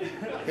around.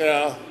 You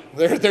know,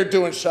 they're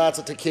doing shots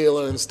of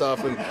tequila and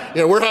stuff, and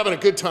you know, we're having a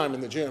good time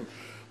in the gym.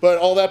 But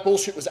all that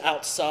bullshit was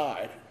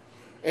outside,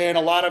 and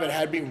a lot of it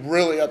had me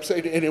really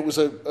upset, and it was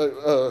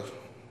a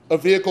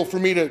vehicle for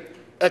me to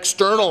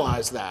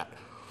externalize that.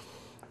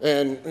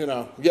 And you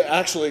know, yeah,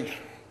 actually,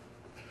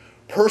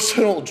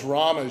 personal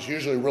drama is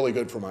usually really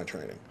good for my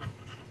training,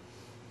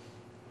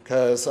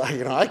 because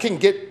you know, I can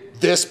get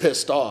this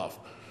pissed off.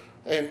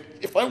 And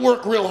if I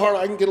work real hard,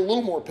 I can get a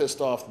little more pissed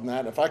off than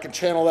that. If I can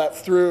channel that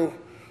through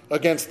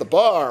against the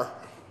bar,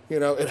 you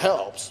know, it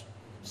helps.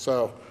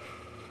 So,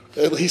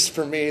 at least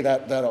for me,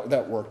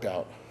 that worked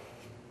out.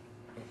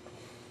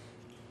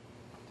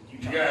 You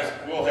guys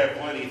will have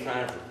plenty of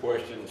time for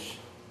questions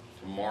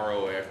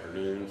tomorrow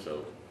afternoon,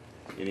 so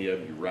any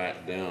of you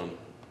write down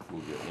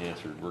will get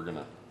answered. We're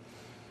gonna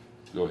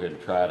go ahead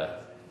and try to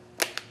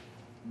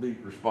be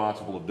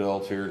responsible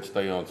adults here and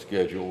stay on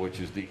schedule, which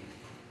is the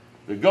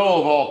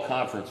goal of all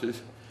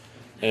conferences.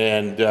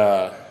 And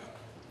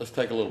let's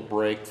take a little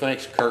break.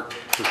 Thanks, Kirk,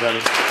 for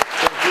coming.